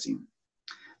memory testing.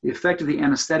 The effect of the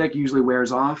anesthetic usually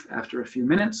wears off after a few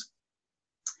minutes,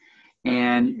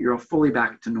 and you're fully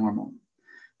back to normal.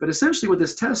 But essentially what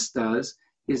this test does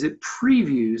is it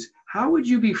previews how would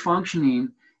you be functioning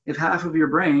if half of your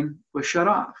brain was shut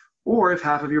off, or if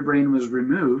half of your brain was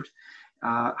removed,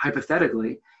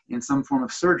 hypothetically, in some form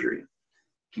of surgery.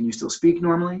 Can you still speak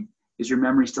normally? Is your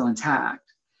memory still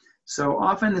intact? So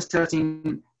often this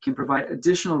testing can provide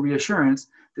additional reassurance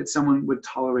that someone would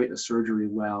tolerate a surgery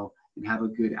well and have a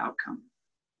good outcome.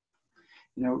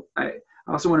 I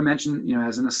also want to mention,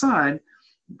 as an aside,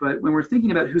 but when we're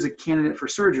thinking about who's a candidate for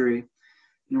surgery,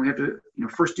 we have to,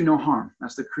 first do no harm.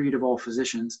 That's the creed of all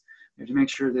physicians. We have to make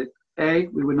sure that A,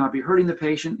 we would not be hurting the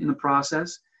patient in the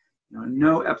process.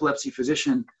 No epilepsy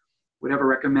physician would ever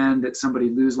recommend that somebody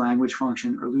lose language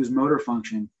function or lose motor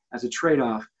function as a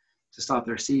trade-off to stop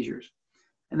their seizures.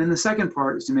 And then the second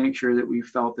part is to make sure that we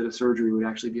felt that a surgery would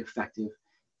actually be effective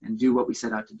and do what we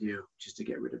set out to do, just to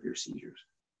get rid of your seizures.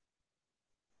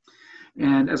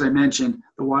 And as I mentioned,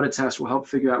 the WADA test will help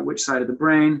figure out which side of the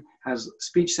brain has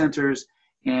speech centers,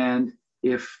 and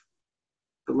if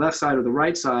the left side or the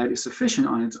right side is sufficient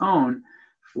on its own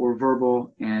for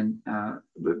verbal and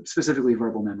specifically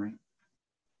verbal memory.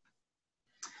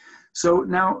 So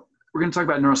now we're going to talk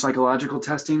about neuropsychological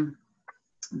testing.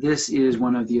 This is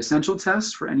one of the essential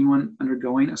tests for anyone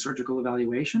undergoing a surgical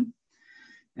evaluation.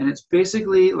 And it's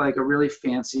basically like a really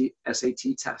fancy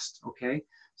SAT test, okay?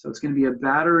 So it's going to be a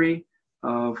battery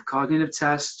of cognitive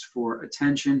tests for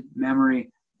attention,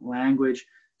 memory, language,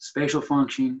 spatial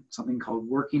functioning, something called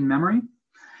working memory.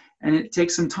 And it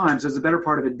takes some time. So it's a better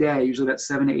part of a day, usually about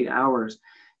 7 to 8 hours.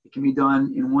 It can be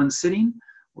done in one sitting,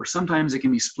 or sometimes it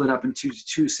can be split up into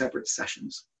two separate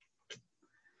sessions.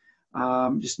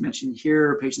 Just mentioned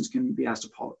here, patients can be asked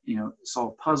to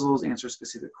solve puzzles, answer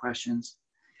specific questions,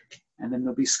 and then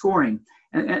there'll be scoring.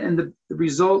 And the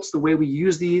results, the way we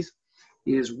use these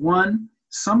is, one,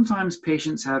 sometimes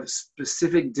patients have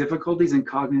specific difficulties in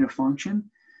cognitive function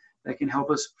that can help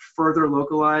us further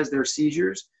localize their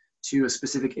seizures to a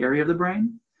specific area of the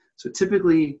brain. So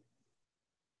typically,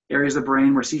 areas of the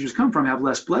brain where seizures come from have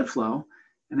less blood flow,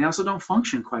 and they also don't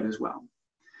function quite as well.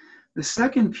 The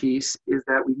second piece is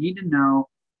that we need to know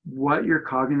what your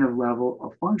cognitive level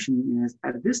of functioning is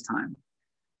at this time.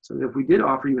 So that if we did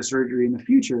offer you a surgery in the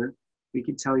future, we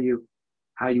could tell you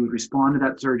how you would respond to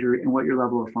that surgery and what your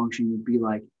level of functioning would be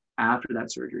like after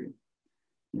that surgery.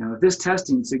 You know, if this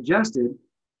testing suggested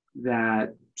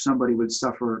that somebody would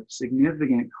suffer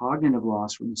significant cognitive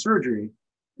loss from the surgery,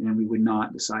 then we would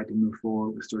not decide to move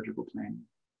forward with surgical planning.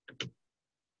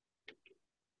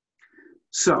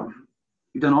 So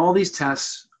you've done all these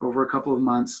tests over a couple of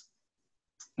months,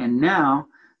 and now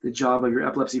the job of your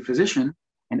epilepsy physician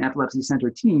and epilepsy center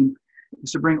team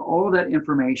is to bring all of that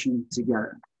information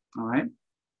together, all right?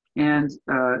 And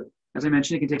as I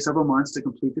mentioned, it can take several months to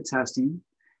complete the testing,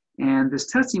 and this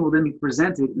testing will then be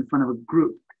presented in front of a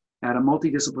group at a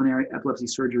multidisciplinary epilepsy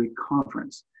surgery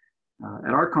conference.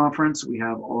 At our conference, we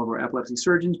have all of our epilepsy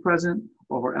surgeons present,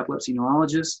 all of our epilepsy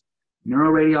neurologists,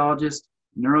 neuroradiologists,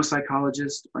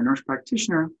 neuropsychologists, our nurse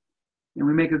practitioner, and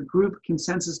we make a group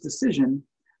consensus decision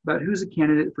about who's a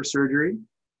candidate for surgery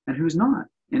and who's not.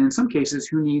 And in some cases,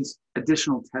 who needs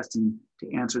additional testing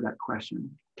to answer that question.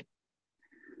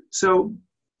 So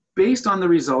based on the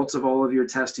results of all of your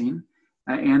testing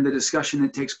and the discussion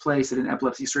that takes place at an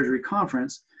epilepsy surgery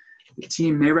conference, the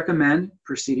team may recommend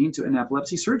proceeding to an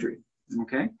epilepsy surgery,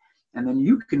 okay? And then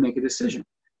you can make a decision.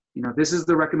 You know, this is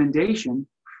the recommendation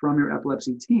from your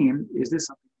epilepsy team. Is this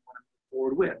something you want to move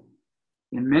forward with?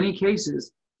 In many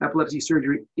cases, epilepsy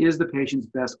surgery is the patient's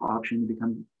best option to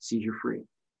become seizure-free.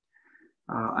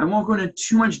 I won't go into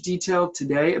too much detail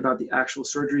today about the actual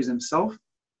surgeries themselves,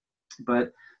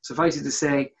 but suffice it to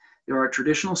say, there are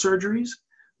traditional surgeries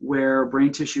where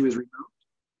brain tissue is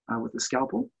removed with a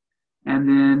scalpel. And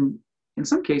then in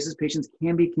some cases, patients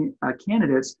can be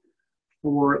candidates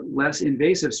for less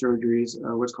invasive surgeries,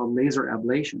 what's called laser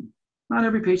ablation. Not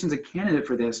every patient's a candidate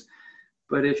for this,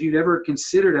 but if you've ever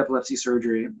considered epilepsy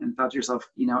surgery and thought to yourself,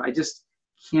 you know, I just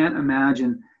can't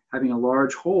imagine having a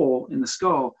large hole in the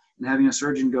skull and having a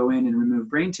surgeon go in and remove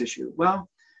brain tissue. Well,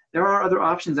 there are other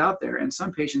options out there, and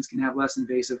some patients can have less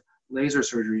invasive laser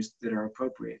surgeries that are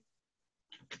appropriate.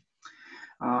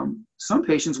 Some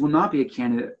patients will not be a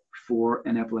candidate for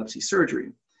an epilepsy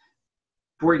surgery.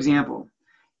 For example,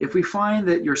 if we find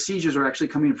that your seizures are actually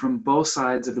coming from both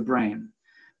sides of the brain,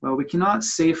 well, we cannot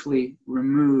safely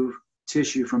remove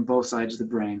tissue from both sides of the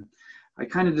brain. I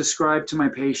kind of describe to my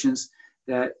patients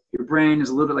that your brain is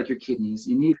a little bit like your kidneys.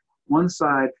 You need one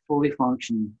side fully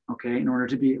functioning, okay, in order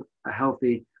to be a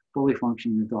healthy, fully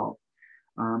functioning adult.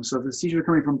 So if the seizures are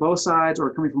coming from both sides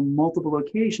or coming from multiple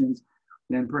locations,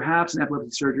 then perhaps an epilepsy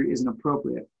surgery isn't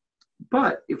appropriate.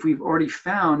 But if we've already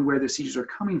found where the seizures are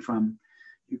coming from,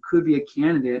 you could be a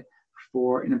candidate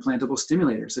for an implantable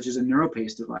stimulator, such as a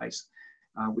NeuroPace device,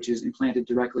 which is implanted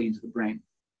directly into the brain.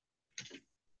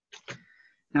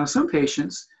 Now, some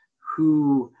patients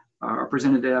who are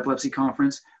presented at epilepsy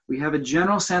conference, we have a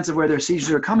general sense of where their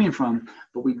seizures are coming from,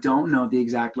 but we don't know the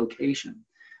exact location.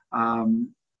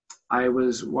 I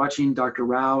was watching Dr.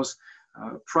 Rao's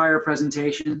prior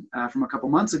presentation from a couple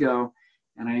months ago,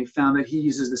 and I found that he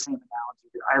uses the same analogy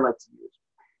that I like to use,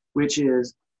 which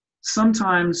is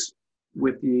sometimes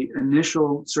with the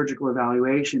initial surgical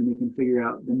evaluation, we can figure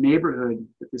out the neighborhood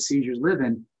that the seizures live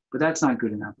in, but that's not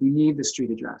good enough. We need the street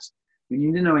address. We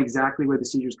need to know exactly where the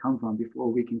seizures come from before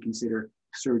we can consider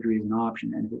surgery as an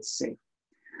option and if it's safe.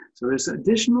 So there's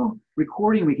additional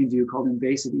recording we can do called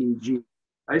invasive EEG.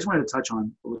 I just wanted to touch on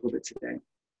a little bit today.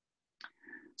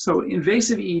 So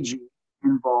invasive EEG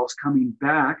involves coming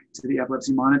back to the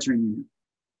epilepsy monitoring unit.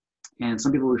 And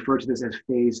some people refer to this as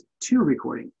phase 2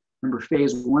 recording. Remember,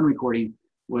 phase 1 recording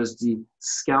was the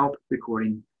scalp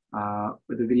recording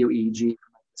with the video EEG,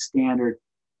 standard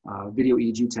video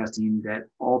EEG testing that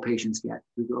all patients get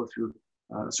who go through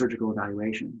surgical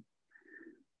evaluation.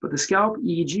 But the scalp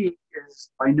EEG is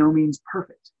by no means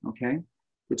perfect, okay?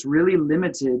 It's really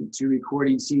limited to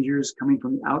recording seizures coming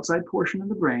from the outside portion of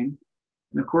the brain.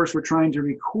 And of course, we're trying to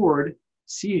record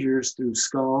seizures through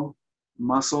skull,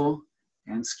 muscle,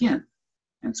 and skin.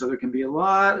 And so there can be a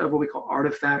lot of what we call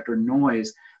artifact or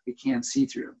noise we can't see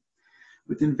through.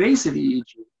 With invasive EEG,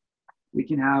 we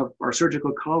can have our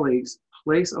surgical colleagues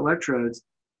place electrodes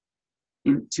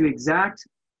into exact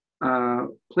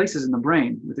places in the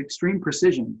brain with extreme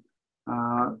precision.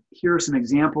 Here are some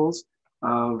examples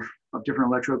of different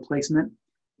electrode placement.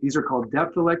 These are called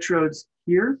depth electrodes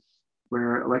here,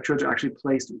 where electrodes are actually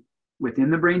placed within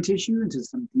the brain tissue into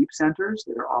some deep centers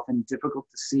that are often difficult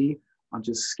to see on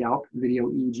just scalp video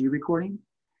EEG recording.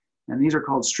 And these are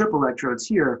called strip electrodes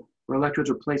here, where electrodes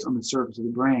are placed on the surface of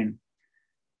the brain.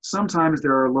 Sometimes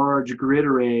there are large grid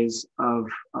arrays of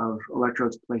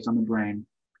electrodes placed on the brain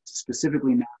to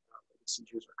specifically map out where the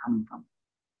seizures are coming from.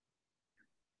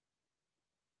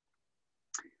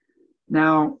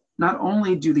 Now, not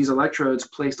only do these electrodes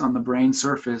placed on the brain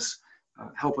surface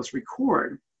help us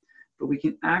record, but we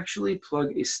can actually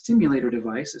plug a stimulator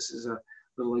device, this is a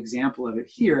little example of it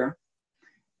here,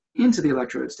 into the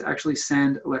electrodes to actually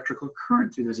send electrical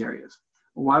current through those areas.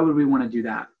 Why would we want to do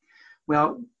that?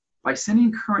 Well, by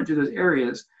sending current through those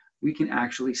areas, we can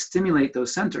actually stimulate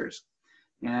those centers.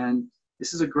 And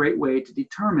this is a great way to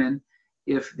determine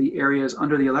if the areas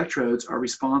under the electrodes are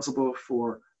responsible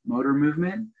for motor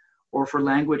movement or for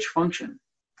language function.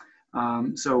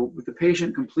 So with the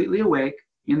patient completely awake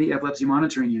in the epilepsy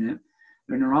monitoring unit,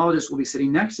 their neurologist will be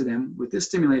sitting next to them with this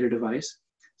stimulator device.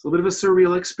 It's a little bit of a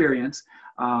surreal experience,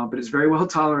 but it's very well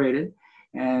tolerated.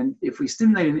 And if we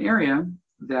stimulate an area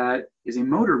that is a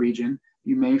motor region,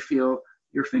 you may feel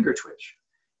your finger twitch.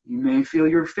 You may feel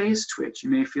your face twitch. You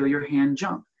may feel your hand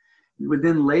jump. You would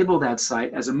then label that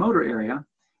site as a motor area,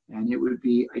 and it would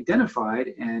be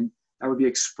identified, and that would be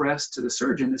expressed to the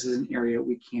surgeon. This is an area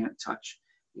we can't touch.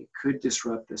 It could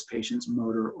disrupt this patient's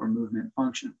motor or movement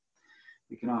function.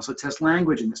 We can also test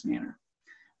language in this manner.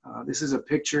 This is a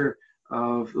picture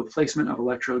of the placement of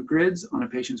electrode grids on a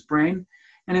patient's brain,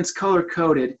 and it's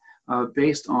color-coded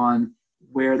based on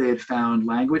where they had found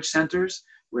language centers,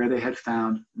 where they had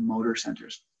found motor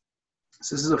centers.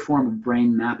 So this is a form of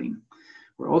brain mapping,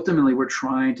 where ultimately we're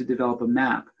trying to develop a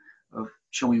map of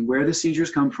showing where the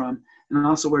seizures come from and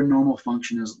also where normal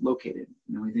function is located.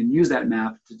 And we then use that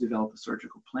map to develop a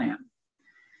surgical plan.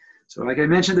 So like I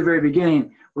mentioned at the very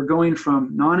beginning, we're going from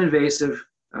non-invasive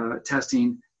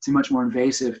testing to much more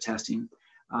invasive testing.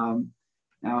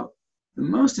 Now, the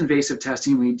most invasive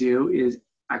testing we do is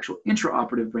actual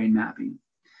intraoperative brain mapping.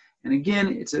 And again,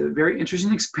 it's a very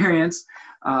interesting experience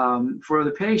for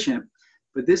the patient,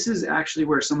 but this is actually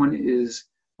where someone is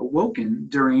awoken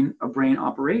during a brain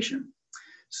operation.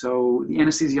 So the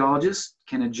anesthesiologist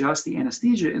can adjust the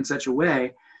anesthesia in such a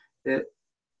way that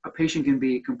a patient can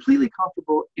be completely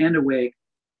comfortable and awake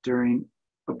during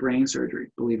a brain surgery,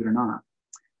 believe it or not.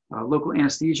 Local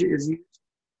anesthesia is used,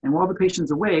 and while the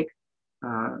patient's awake,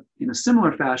 in a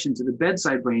similar fashion to the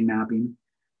bedside brain mapping,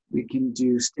 we can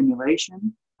do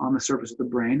stimulation on the surface of the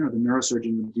brain, or the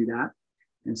neurosurgeon would do that,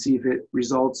 and see if it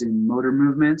results in motor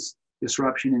movements,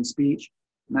 disruption in speech.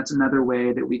 And that's another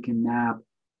way that we can map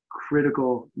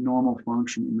critical normal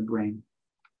function in the brain.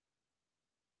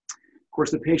 Of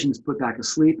course, the patient is put back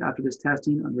asleep after this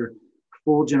testing under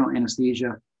full general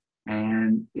anesthesia,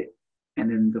 and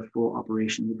then the full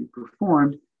operation will be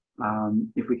performed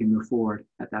if we can move forward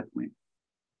at that point.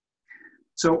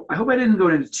 So I hope I didn't go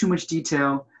into too much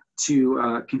detail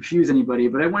to confuse anybody,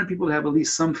 but I want people to have at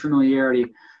least some familiarity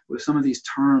with some of these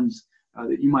terms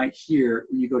that you might hear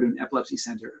when you go to an epilepsy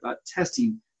center about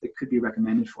testing that could be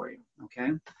recommended for you,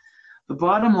 okay? The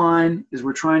bottom line is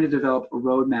we're trying to develop a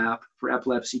roadmap for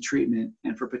epilepsy treatment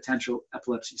and for potential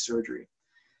epilepsy surgery.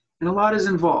 And a lot is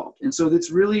involved. And so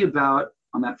it's really about,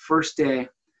 on that first day,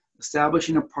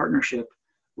 establishing a partnership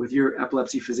with your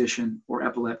epilepsy physician or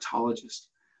epileptologist.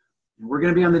 And we're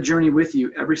going to be on the journey with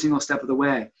you every single step of the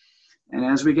way. And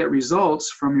as we get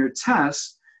results from your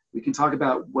tests, we can talk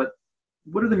about what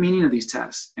are the meaning of these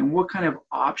tests and what kind of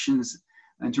options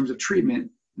in terms of treatment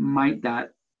might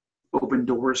that open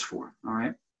doors for, all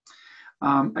right?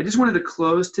 I just wanted to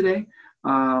close today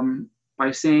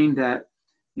by saying that,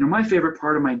 my favorite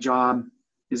part of my job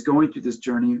is going through this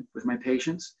journey with my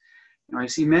patients. I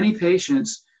see many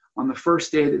patients on the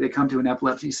first day that they come to an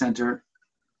epilepsy center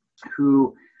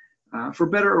who, for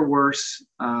better or worse,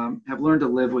 have learned to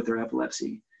live with their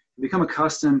epilepsy. They become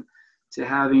accustomed to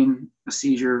having a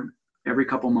seizure every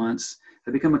couple months.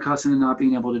 They become accustomed to not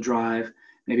being able to drive,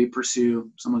 maybe pursue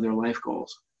some of their life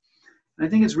goals. And I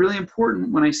think it's really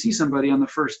important when I see somebody on the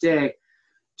first day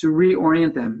to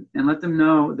reorient them and let them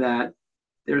know that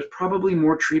there's probably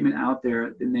more treatment out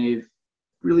there than they've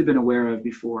really been aware of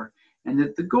before, and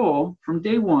that the goal from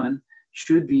day one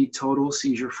should be total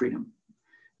seizure freedom.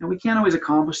 Now, we can't always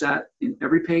accomplish that in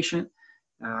every patient,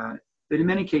 but in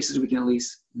many cases we can at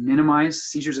least minimize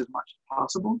seizures as much as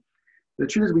possible. The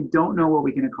truth is we don't know what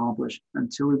we can accomplish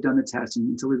until we've done the testing,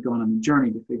 until we've gone on the journey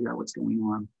to figure out what's going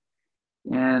on.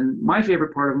 And my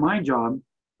favorite part of my job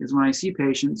is when I see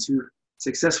patients who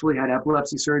successfully had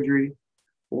epilepsy surgery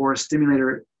or a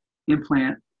stimulator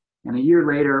implant, and a year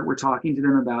later, we're talking to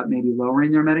them about maybe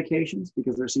lowering their medications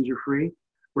because they're seizure-free.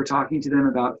 We're talking to them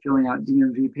about filling out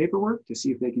DMV paperwork to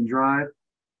see if they can drive.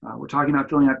 We're talking about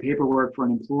filling out paperwork for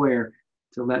an employer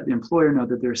to let the employer know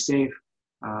that they're safe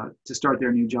to start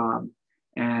their new job.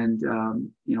 And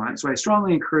so I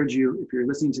strongly encourage you, if you're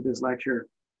listening to this lecture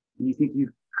and you think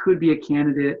you could be a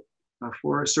candidate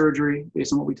for a surgery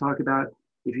based on what we talked about,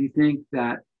 if you think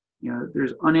that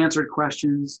there's unanswered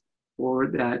questions, or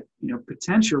that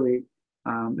potentially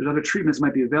there's other treatments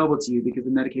might be available to you because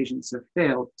the medications have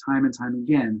failed time and time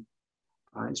again,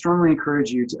 I strongly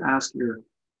encourage you to ask your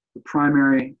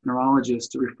primary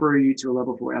neurologist to refer you to a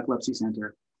level 4 epilepsy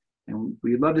center. And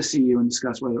we'd love to see you and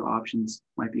discuss what other options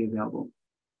might be available.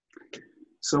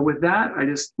 So with that, I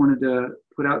just wanted to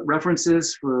put out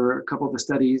references for a couple of the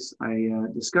studies I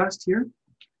discussed here,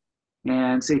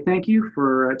 and say thank you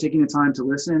for taking the time to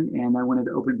listen, and I wanted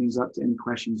to open things up to any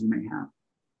questions you may have.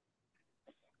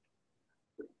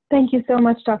 Thank you so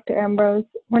much, Dr. Ambrose.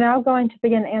 We're now going to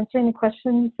begin answering the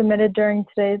questions submitted during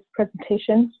today's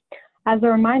presentation. As a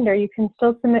reminder, you can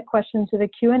still submit questions to the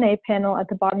Q&A panel at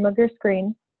the bottom of your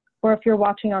screen, or if you're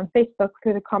watching on Facebook,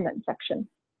 through the comment section.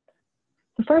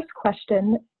 The first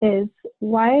question is,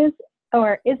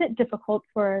 is it difficult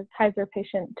for a Kaiser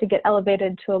patient to get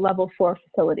elevated to a level 4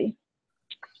 facility?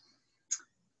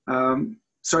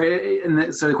 So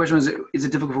the question was, is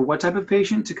it difficult for what type of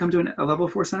patient to come to a level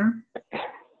 4 center?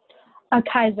 A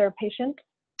Kaiser patient.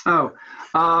 Oh,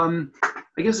 I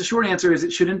guess the short answer is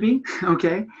it shouldn't be,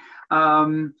 okay?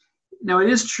 Now, it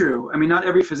is true. I mean, not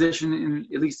every physician,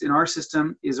 at least in our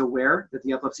system, is aware that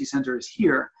the epilepsy center is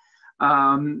here.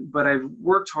 But I've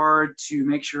worked hard to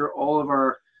make sure all of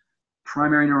our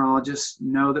primary neurologists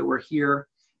know that we're here,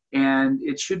 and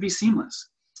it should be seamless.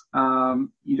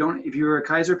 If you're a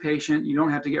Kaiser patient, you don't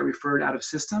have to get referred out of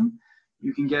system.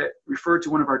 You can get referred to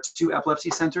one of our 2 epilepsy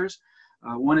centers.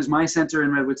 One is my center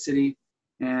in Redwood City,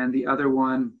 and the other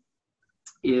one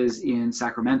is in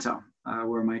Sacramento,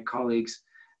 where my colleagues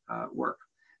work.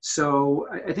 So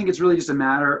I think it's really just a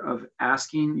matter of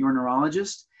asking your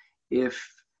neurologist if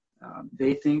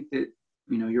they think that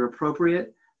you're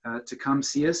appropriate to come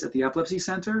see us at the epilepsy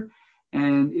center.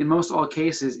 And in most all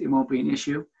cases, it won't be an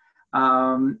issue.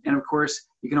 And of course,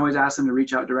 you can always ask them to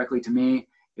reach out directly to me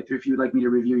if you'd like me to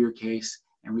review your case,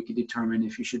 and we can determine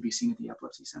if you should be seen at the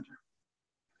epilepsy center.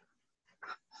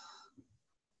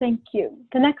 Thank you.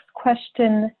 The next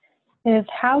question is,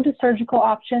 how do surgical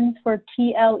options for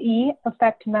TLE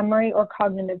affect memory or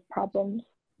cognitive problems?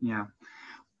 Yeah,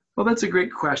 well, that's a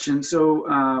great question. So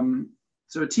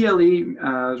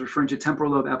TLE is referring to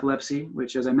temporal lobe epilepsy,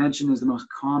 which, as I mentioned, is the most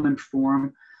common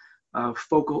form of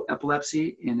focal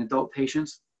epilepsy in adult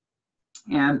patients.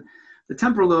 And the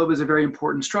temporal lobe is a very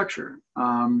important structure.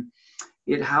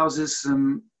 It houses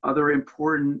some other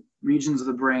important regions of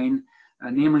the brain,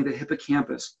 namely the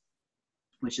hippocampus,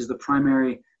 which is the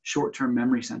primary short-term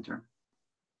memory center.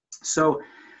 So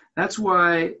that's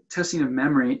why testing of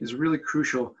memory is really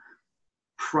crucial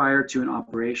prior to an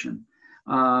operation.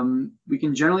 We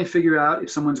can generally figure out if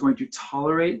someone's going to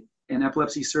tolerate an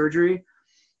epilepsy surgery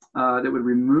that would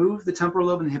remove the temporal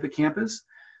lobe and the hippocampus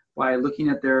by looking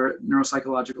at their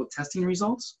neuropsychological testing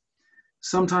results.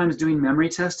 Sometimes doing memory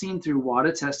testing through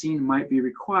WADA testing might be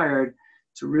required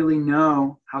to really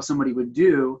know how somebody would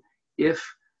do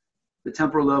if the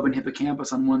temporal lobe and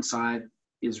hippocampus on one side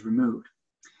is removed.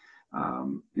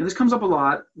 This comes up a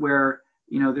lot where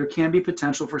there can be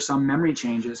potential for some memory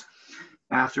changes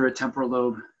after a temporal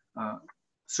lobe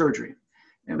surgery.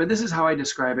 But this is how I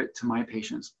describe it to my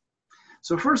patients.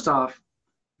 So first off,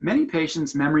 many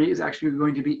patients' memory is actually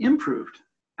going to be improved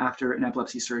after an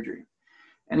epilepsy surgery.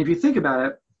 And if you think about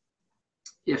it,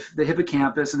 if the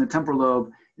hippocampus and the temporal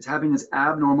lobe is having this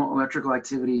abnormal electrical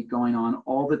activity going on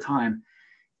all the time,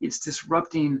 it's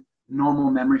disrupting normal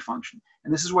memory function.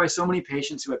 And this is why so many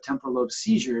patients who have temporal lobe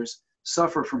seizures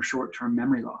suffer from short-term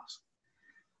memory loss.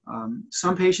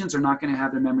 Some patients are not going to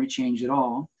have their memory change at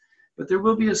all, but there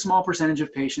will be a small percentage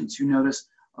of patients who notice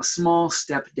a small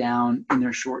step down in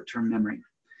their short-term memory.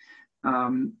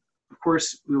 Of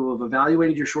course, we will have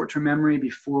evaluated your short-term memory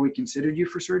before we considered you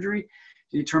for surgery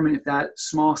to determine if that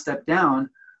small step down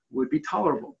would be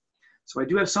tolerable. So I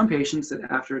do have some patients that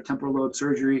after a temporal lobe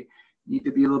surgery need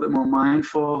to be a little bit more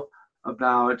mindful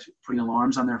about putting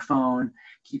alarms on their phone,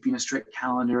 keeping a strict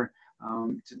calendar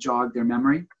to jog their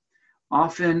memory.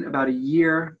 Often about a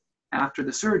year after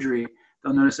the surgery,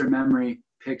 they'll notice their memory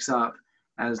picks up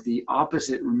as the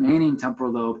opposite remaining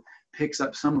temporal lobe picks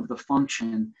up some of the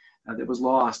function that was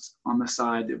lost on the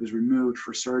side that was removed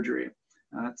for surgery.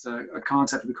 It's a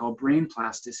concept we call brain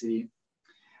plasticity,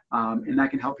 and that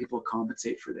can help people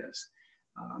compensate for this.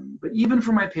 But even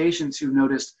for my patients who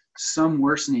noticed some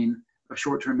worsening of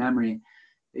short-term memory,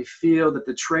 they feel that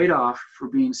the trade-off for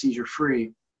being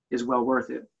seizure-free is well worth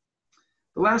it.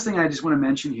 The last thing I just want to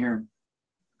mention here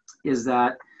is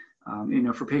that,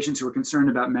 for patients who are concerned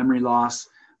about memory loss,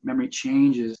 memory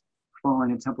changes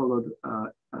following a temporal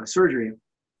lobe surgery,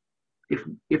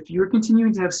 if you're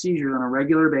continuing to have seizures on a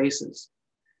regular basis,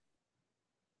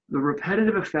 the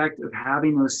repetitive effect of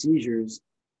having those seizures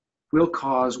will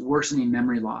cause worsening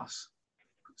memory loss,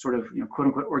 sort of, quote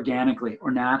unquote, organically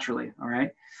or naturally, all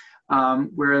right?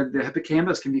 Where the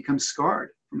hippocampus can become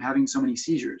scarred from having so many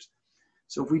seizures.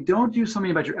 So if we don't do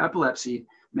something about your epilepsy,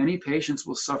 many patients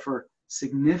will suffer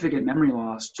significant memory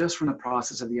loss just from the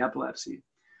process of the epilepsy.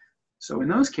 So in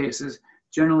those cases,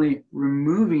 generally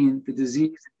removing the disease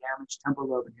and damaged temporal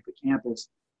lobe and hippocampus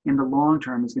in the long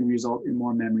term is going to result in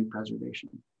more memory preservation.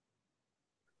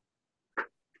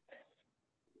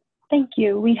 Thank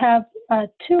you. We have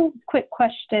two quick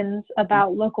questions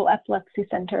about local epilepsy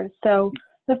centers. So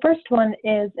the first one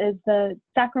is the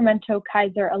Sacramento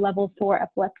Kaiser a level 4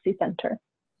 epilepsy center?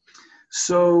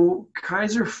 So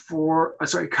Kaiser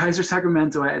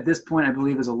Sacramento at this point, I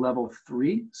believe, is a level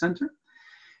 3 center,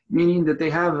 meaning that they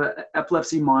have an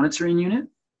epilepsy monitoring unit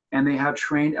and they have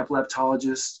trained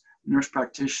epileptologists, nurse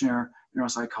practitioner,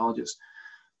 neuropsychologists.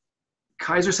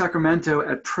 Kaiser Sacramento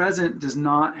at present does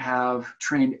not have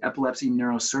trained epilepsy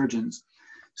neurosurgeons.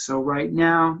 So right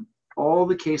now, all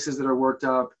the cases that are worked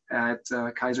up at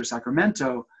Kaiser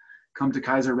Sacramento come to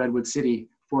Kaiser Redwood City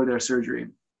for their surgery.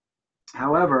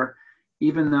 However,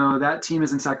 even though that team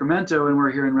is in Sacramento and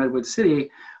we're here in Redwood City,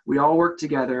 we all work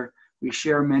together. We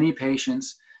share many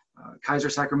patients. Kaiser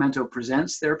Sacramento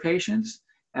presents their patients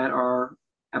at our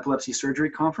epilepsy surgery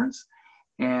conference,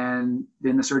 and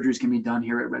then the surgeries can be done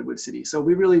here at Redwood City. So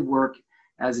we really work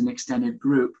as an extended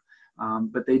group,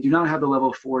 but they do not have the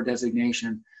level 4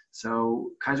 designation.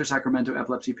 So Kaiser Sacramento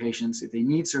epilepsy patients, if they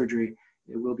need surgery,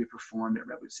 it will be performed at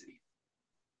Redwood City.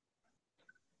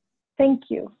 Thank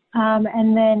you.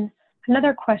 And then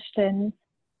another question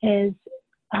is,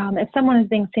 if someone is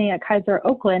being seen at Kaiser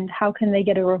Oakland, how can they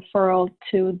get a referral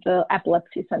to the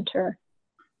epilepsy center?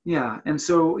 Yeah, and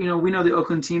so, we know the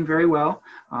Oakland team very well.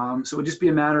 So it would just be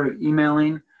a matter of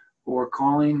emailing or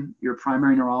calling your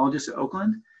primary neurologist at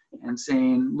Oakland and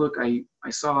saying, look, I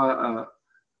saw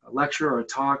a lecture or a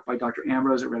talk by Dr.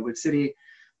 Ambrose at Redwood City.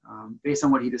 Based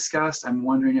on what he discussed, I'm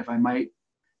wondering if I might,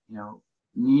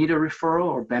 need a referral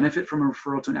or benefit from a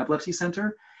referral to an epilepsy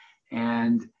center.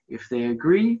 And if they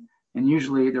agree, and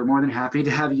usually they're more than happy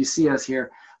to have you see us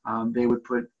here, they would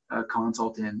put a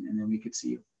consult in and then we could see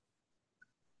you.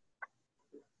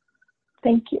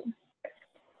 Thank you.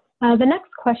 The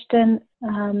next question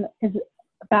is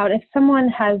about if someone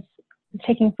has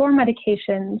taken 4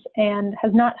 medications and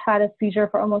has not had a seizure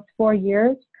for almost 4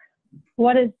 years,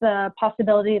 what is the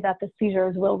possibility that the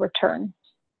seizures will return?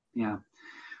 Yeah,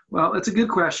 well, that's a good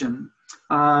question.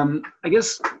 I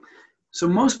guess, so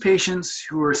most patients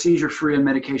who are seizure-free on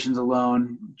medications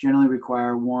alone generally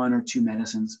require 1 or 2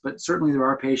 medicines, but certainly there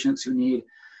are patients who need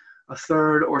a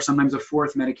 3rd or sometimes a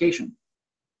 4th medication.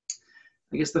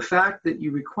 I guess the fact that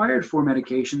you required 4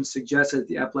 medications suggests that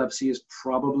the epilepsy is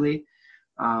probably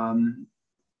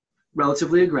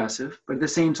relatively aggressive, but at the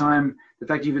same time, the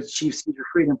fact you've achieved seizure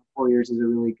freedom for 4 years is a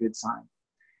really good sign.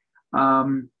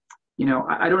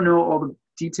 I don't know all the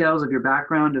details of your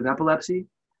background of epilepsy,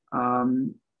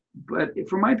 but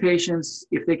for my patients,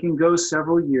 if they can go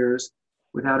several years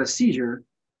without a seizure,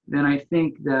 then I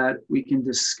think that we can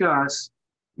discuss,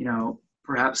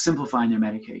 perhaps simplifying their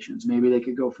medications. Maybe they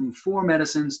could go from 4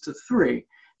 medicines to 3, and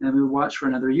then we would watch for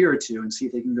another year or 2 and see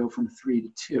if they can go from 3 to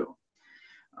 2.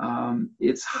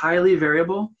 It's highly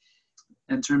variable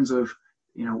in terms of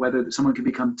whether someone can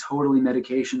become totally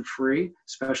medication free,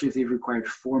 especially if they've required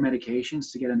 4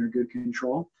 medications to get under good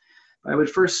control. I would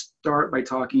first start by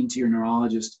talking to your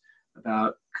neurologist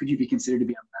about, could you be considered to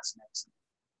be on less medicine?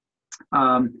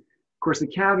 Of course, the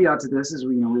caveat to this is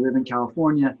we live in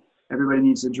California. Everybody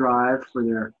needs to drive for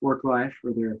their work life,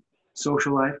 for their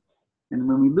social life. And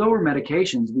when we lower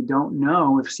medications, we don't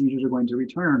know if seizures are going to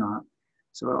return or not.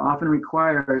 So it often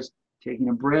requires taking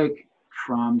a break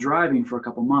from driving for a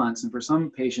couple months. And for some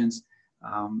patients,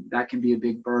 that can be a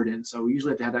big burden. So we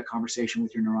usually have to have that conversation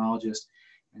with your neurologist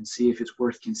and see if it's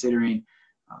worth considering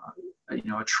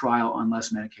a trial on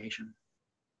less medication.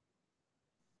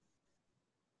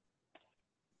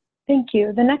 Thank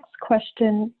you. The next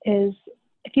question is,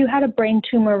 if you had a brain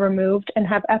tumor removed and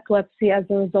have epilepsy as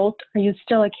a result, are you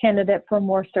still a candidate for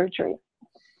more surgery?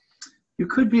 You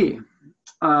could be.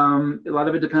 A lot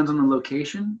of it depends on the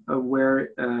location of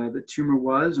where the tumor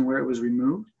was and where it was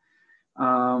removed.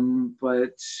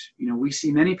 But we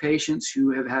see many patients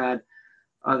who have had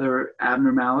other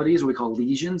abnormalities, what we call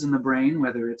lesions in the brain,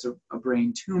 whether it's a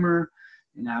brain tumor,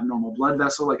 an abnormal blood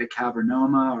vessel like a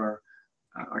cavernoma or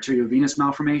arteriovenous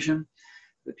malformation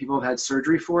that people have had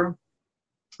surgery for.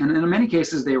 And in many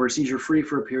cases, they were seizure-free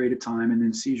for a period of time and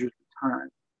then seizures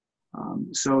returned.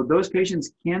 So those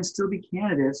patients can still be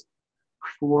candidates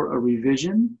for a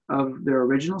revision of their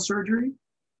original surgery,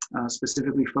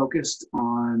 specifically focused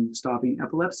on stopping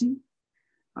epilepsy,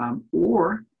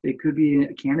 or they could be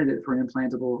a candidate for an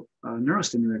implantable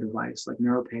neurostimulator device like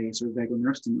NeuroPace or vagal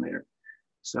nerve stimulator.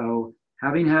 So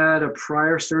having had a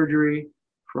prior surgery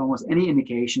for almost any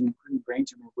indication, including brain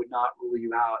tumor, would not rule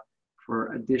you out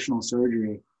for additional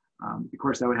surgery. Of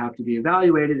course, that would have to be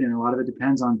evaluated, and a lot of it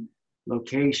depends on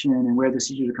location and where the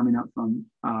seizures are coming up from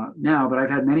now. But I've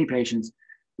had many patients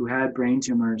who had brain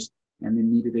tumors and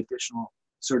then needed additional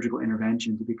surgical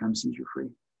intervention to become seizure-free.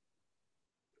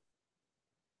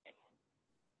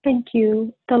 Thank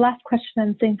you. The last question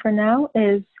I'm seeing for now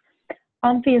is,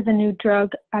 Onfi is a new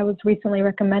drug I was recently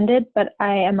recommended, but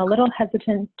I am a little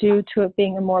hesitant due to it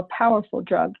being a more powerful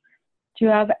drug. Do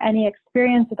you have any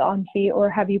experience with Onfi,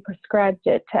 or have you prescribed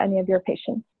it to any of your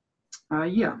patients?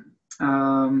 Yeah.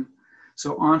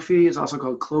 So Onfi is also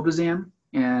called clobazam,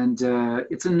 and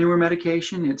it's a newer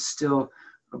medication. It's still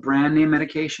a brand name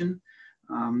medication,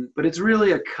 but it's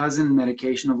really a cousin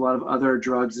medication of a lot of other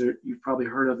drugs that you've probably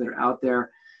heard of that are out there.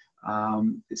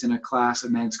 It's in a class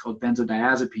of meds called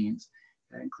benzodiazepines.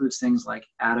 That includes things like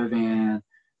Ativan,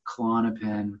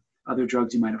 Klonopin, other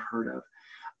drugs you might have heard of.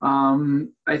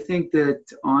 I think that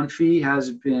Onfi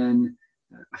has been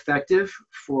effective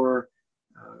for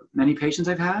many patients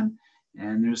I've had,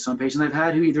 and there's some patients I've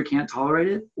had who either can't tolerate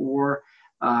it or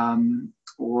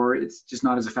it's just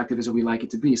not as effective as we like it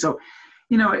to be. So,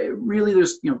 really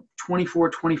there's 24,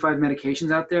 25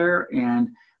 medications out there, and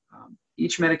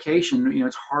each medication,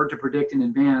 it's hard to predict in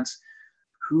advance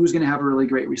who's going to have a really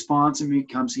great response and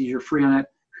become seizure-free on it,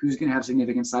 who's going to have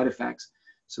significant side effects.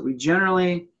 So we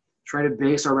generally try to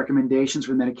base our recommendations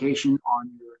for medication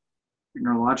on your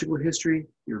neurological history,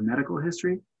 your medical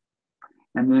history,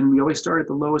 and then we always start at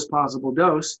the lowest possible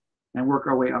dose and work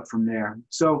our way up from there.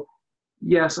 So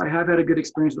yes, I have had a good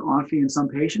experience with Onfi in some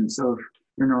patients. So if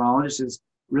your neurologist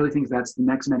really thinks that's the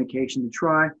next medication to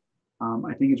try,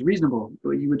 I think it's reasonable,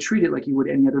 but you would treat it like you would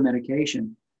any other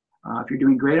medication. If you're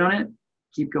doing great on it,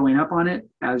 keep going up on it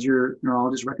as your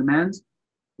neurologist recommends.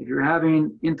 If you're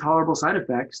having intolerable side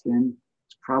effects, then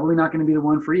it's probably not going to be the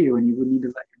one for you, and you would need to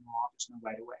let your neurologist know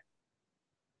right away.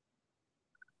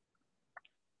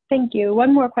 Thank you.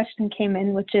 One more question came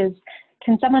in, which is,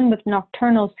 can someone with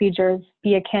nocturnal seizures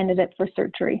be a candidate for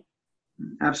surgery?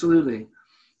 Absolutely.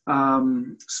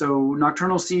 So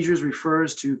nocturnal seizures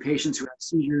refers to patients who have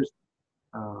seizures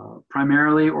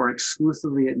primarily or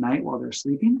exclusively at night while they're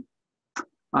sleeping.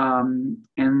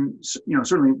 And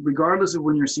certainly, regardless of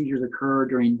when your seizures occur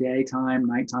during daytime,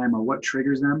 nighttime, or what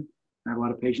triggers them, I have a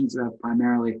lot of patients that have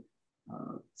primarily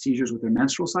seizures with their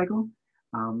menstrual cycle.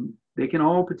 They can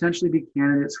all potentially be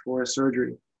candidates for a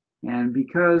surgery. And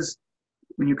because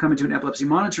when you come into an epilepsy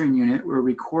monitoring unit, we're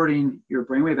recording your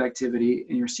brainwave activity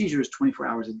and your seizures 24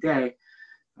 hours a day,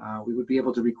 we would be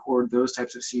able to record those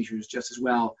types of seizures just as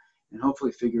well and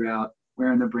hopefully figure out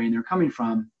where in the brain they're coming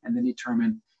from and then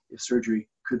determine if surgery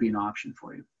could be an option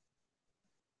for you.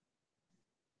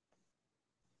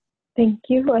 Thank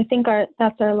you. I think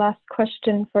that's our last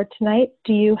question for tonight.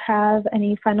 Do you have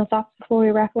any final thoughts before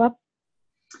we wrap up?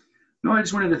 No, I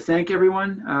just wanted to thank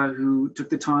everyone who took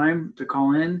the time to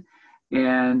call in.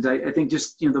 And I think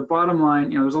just, the bottom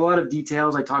line, there's a lot of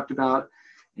details I talked about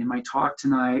in my talk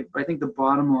tonight, but I think the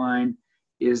bottom line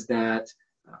is that,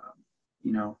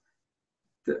 you know,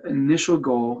 the initial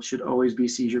goal should always be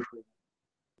seizure free.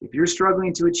 If you're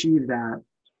struggling to achieve that,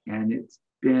 and it's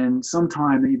been some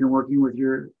time that you've been working with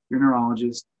your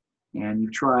neurologist, and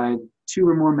you've tried 2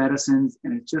 or more medicines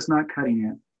and it's just not cutting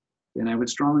it, then I would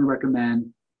strongly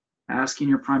recommend asking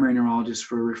your primary neurologist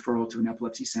for a referral to an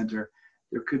epilepsy center.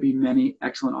 There could be many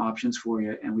excellent options for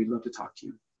you, and we'd love to talk to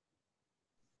you.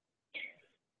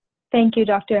 Thank you,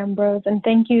 Dr. Ambrose, and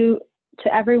thank you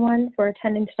to everyone for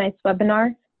attending tonight's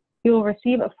webinar. You will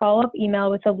receive a follow-up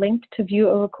email with a link to view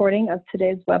a recording of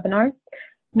today's webinar.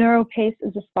 NeuroPace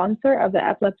is a sponsor of the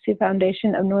Epilepsy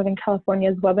Foundation of Northern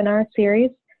California's webinar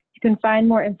series. You can find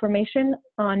more information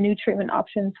on new treatment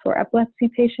options for epilepsy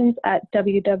patients at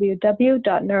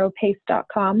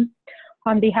www.neuropace.com.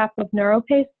 On behalf of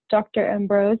NeuroPace, Dr.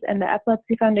 Ambrose, and the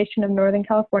Epilepsy Foundation of Northern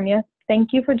California,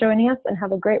 thank you for joining us and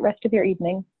have a great rest of your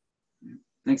evening.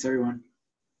 Thanks, everyone.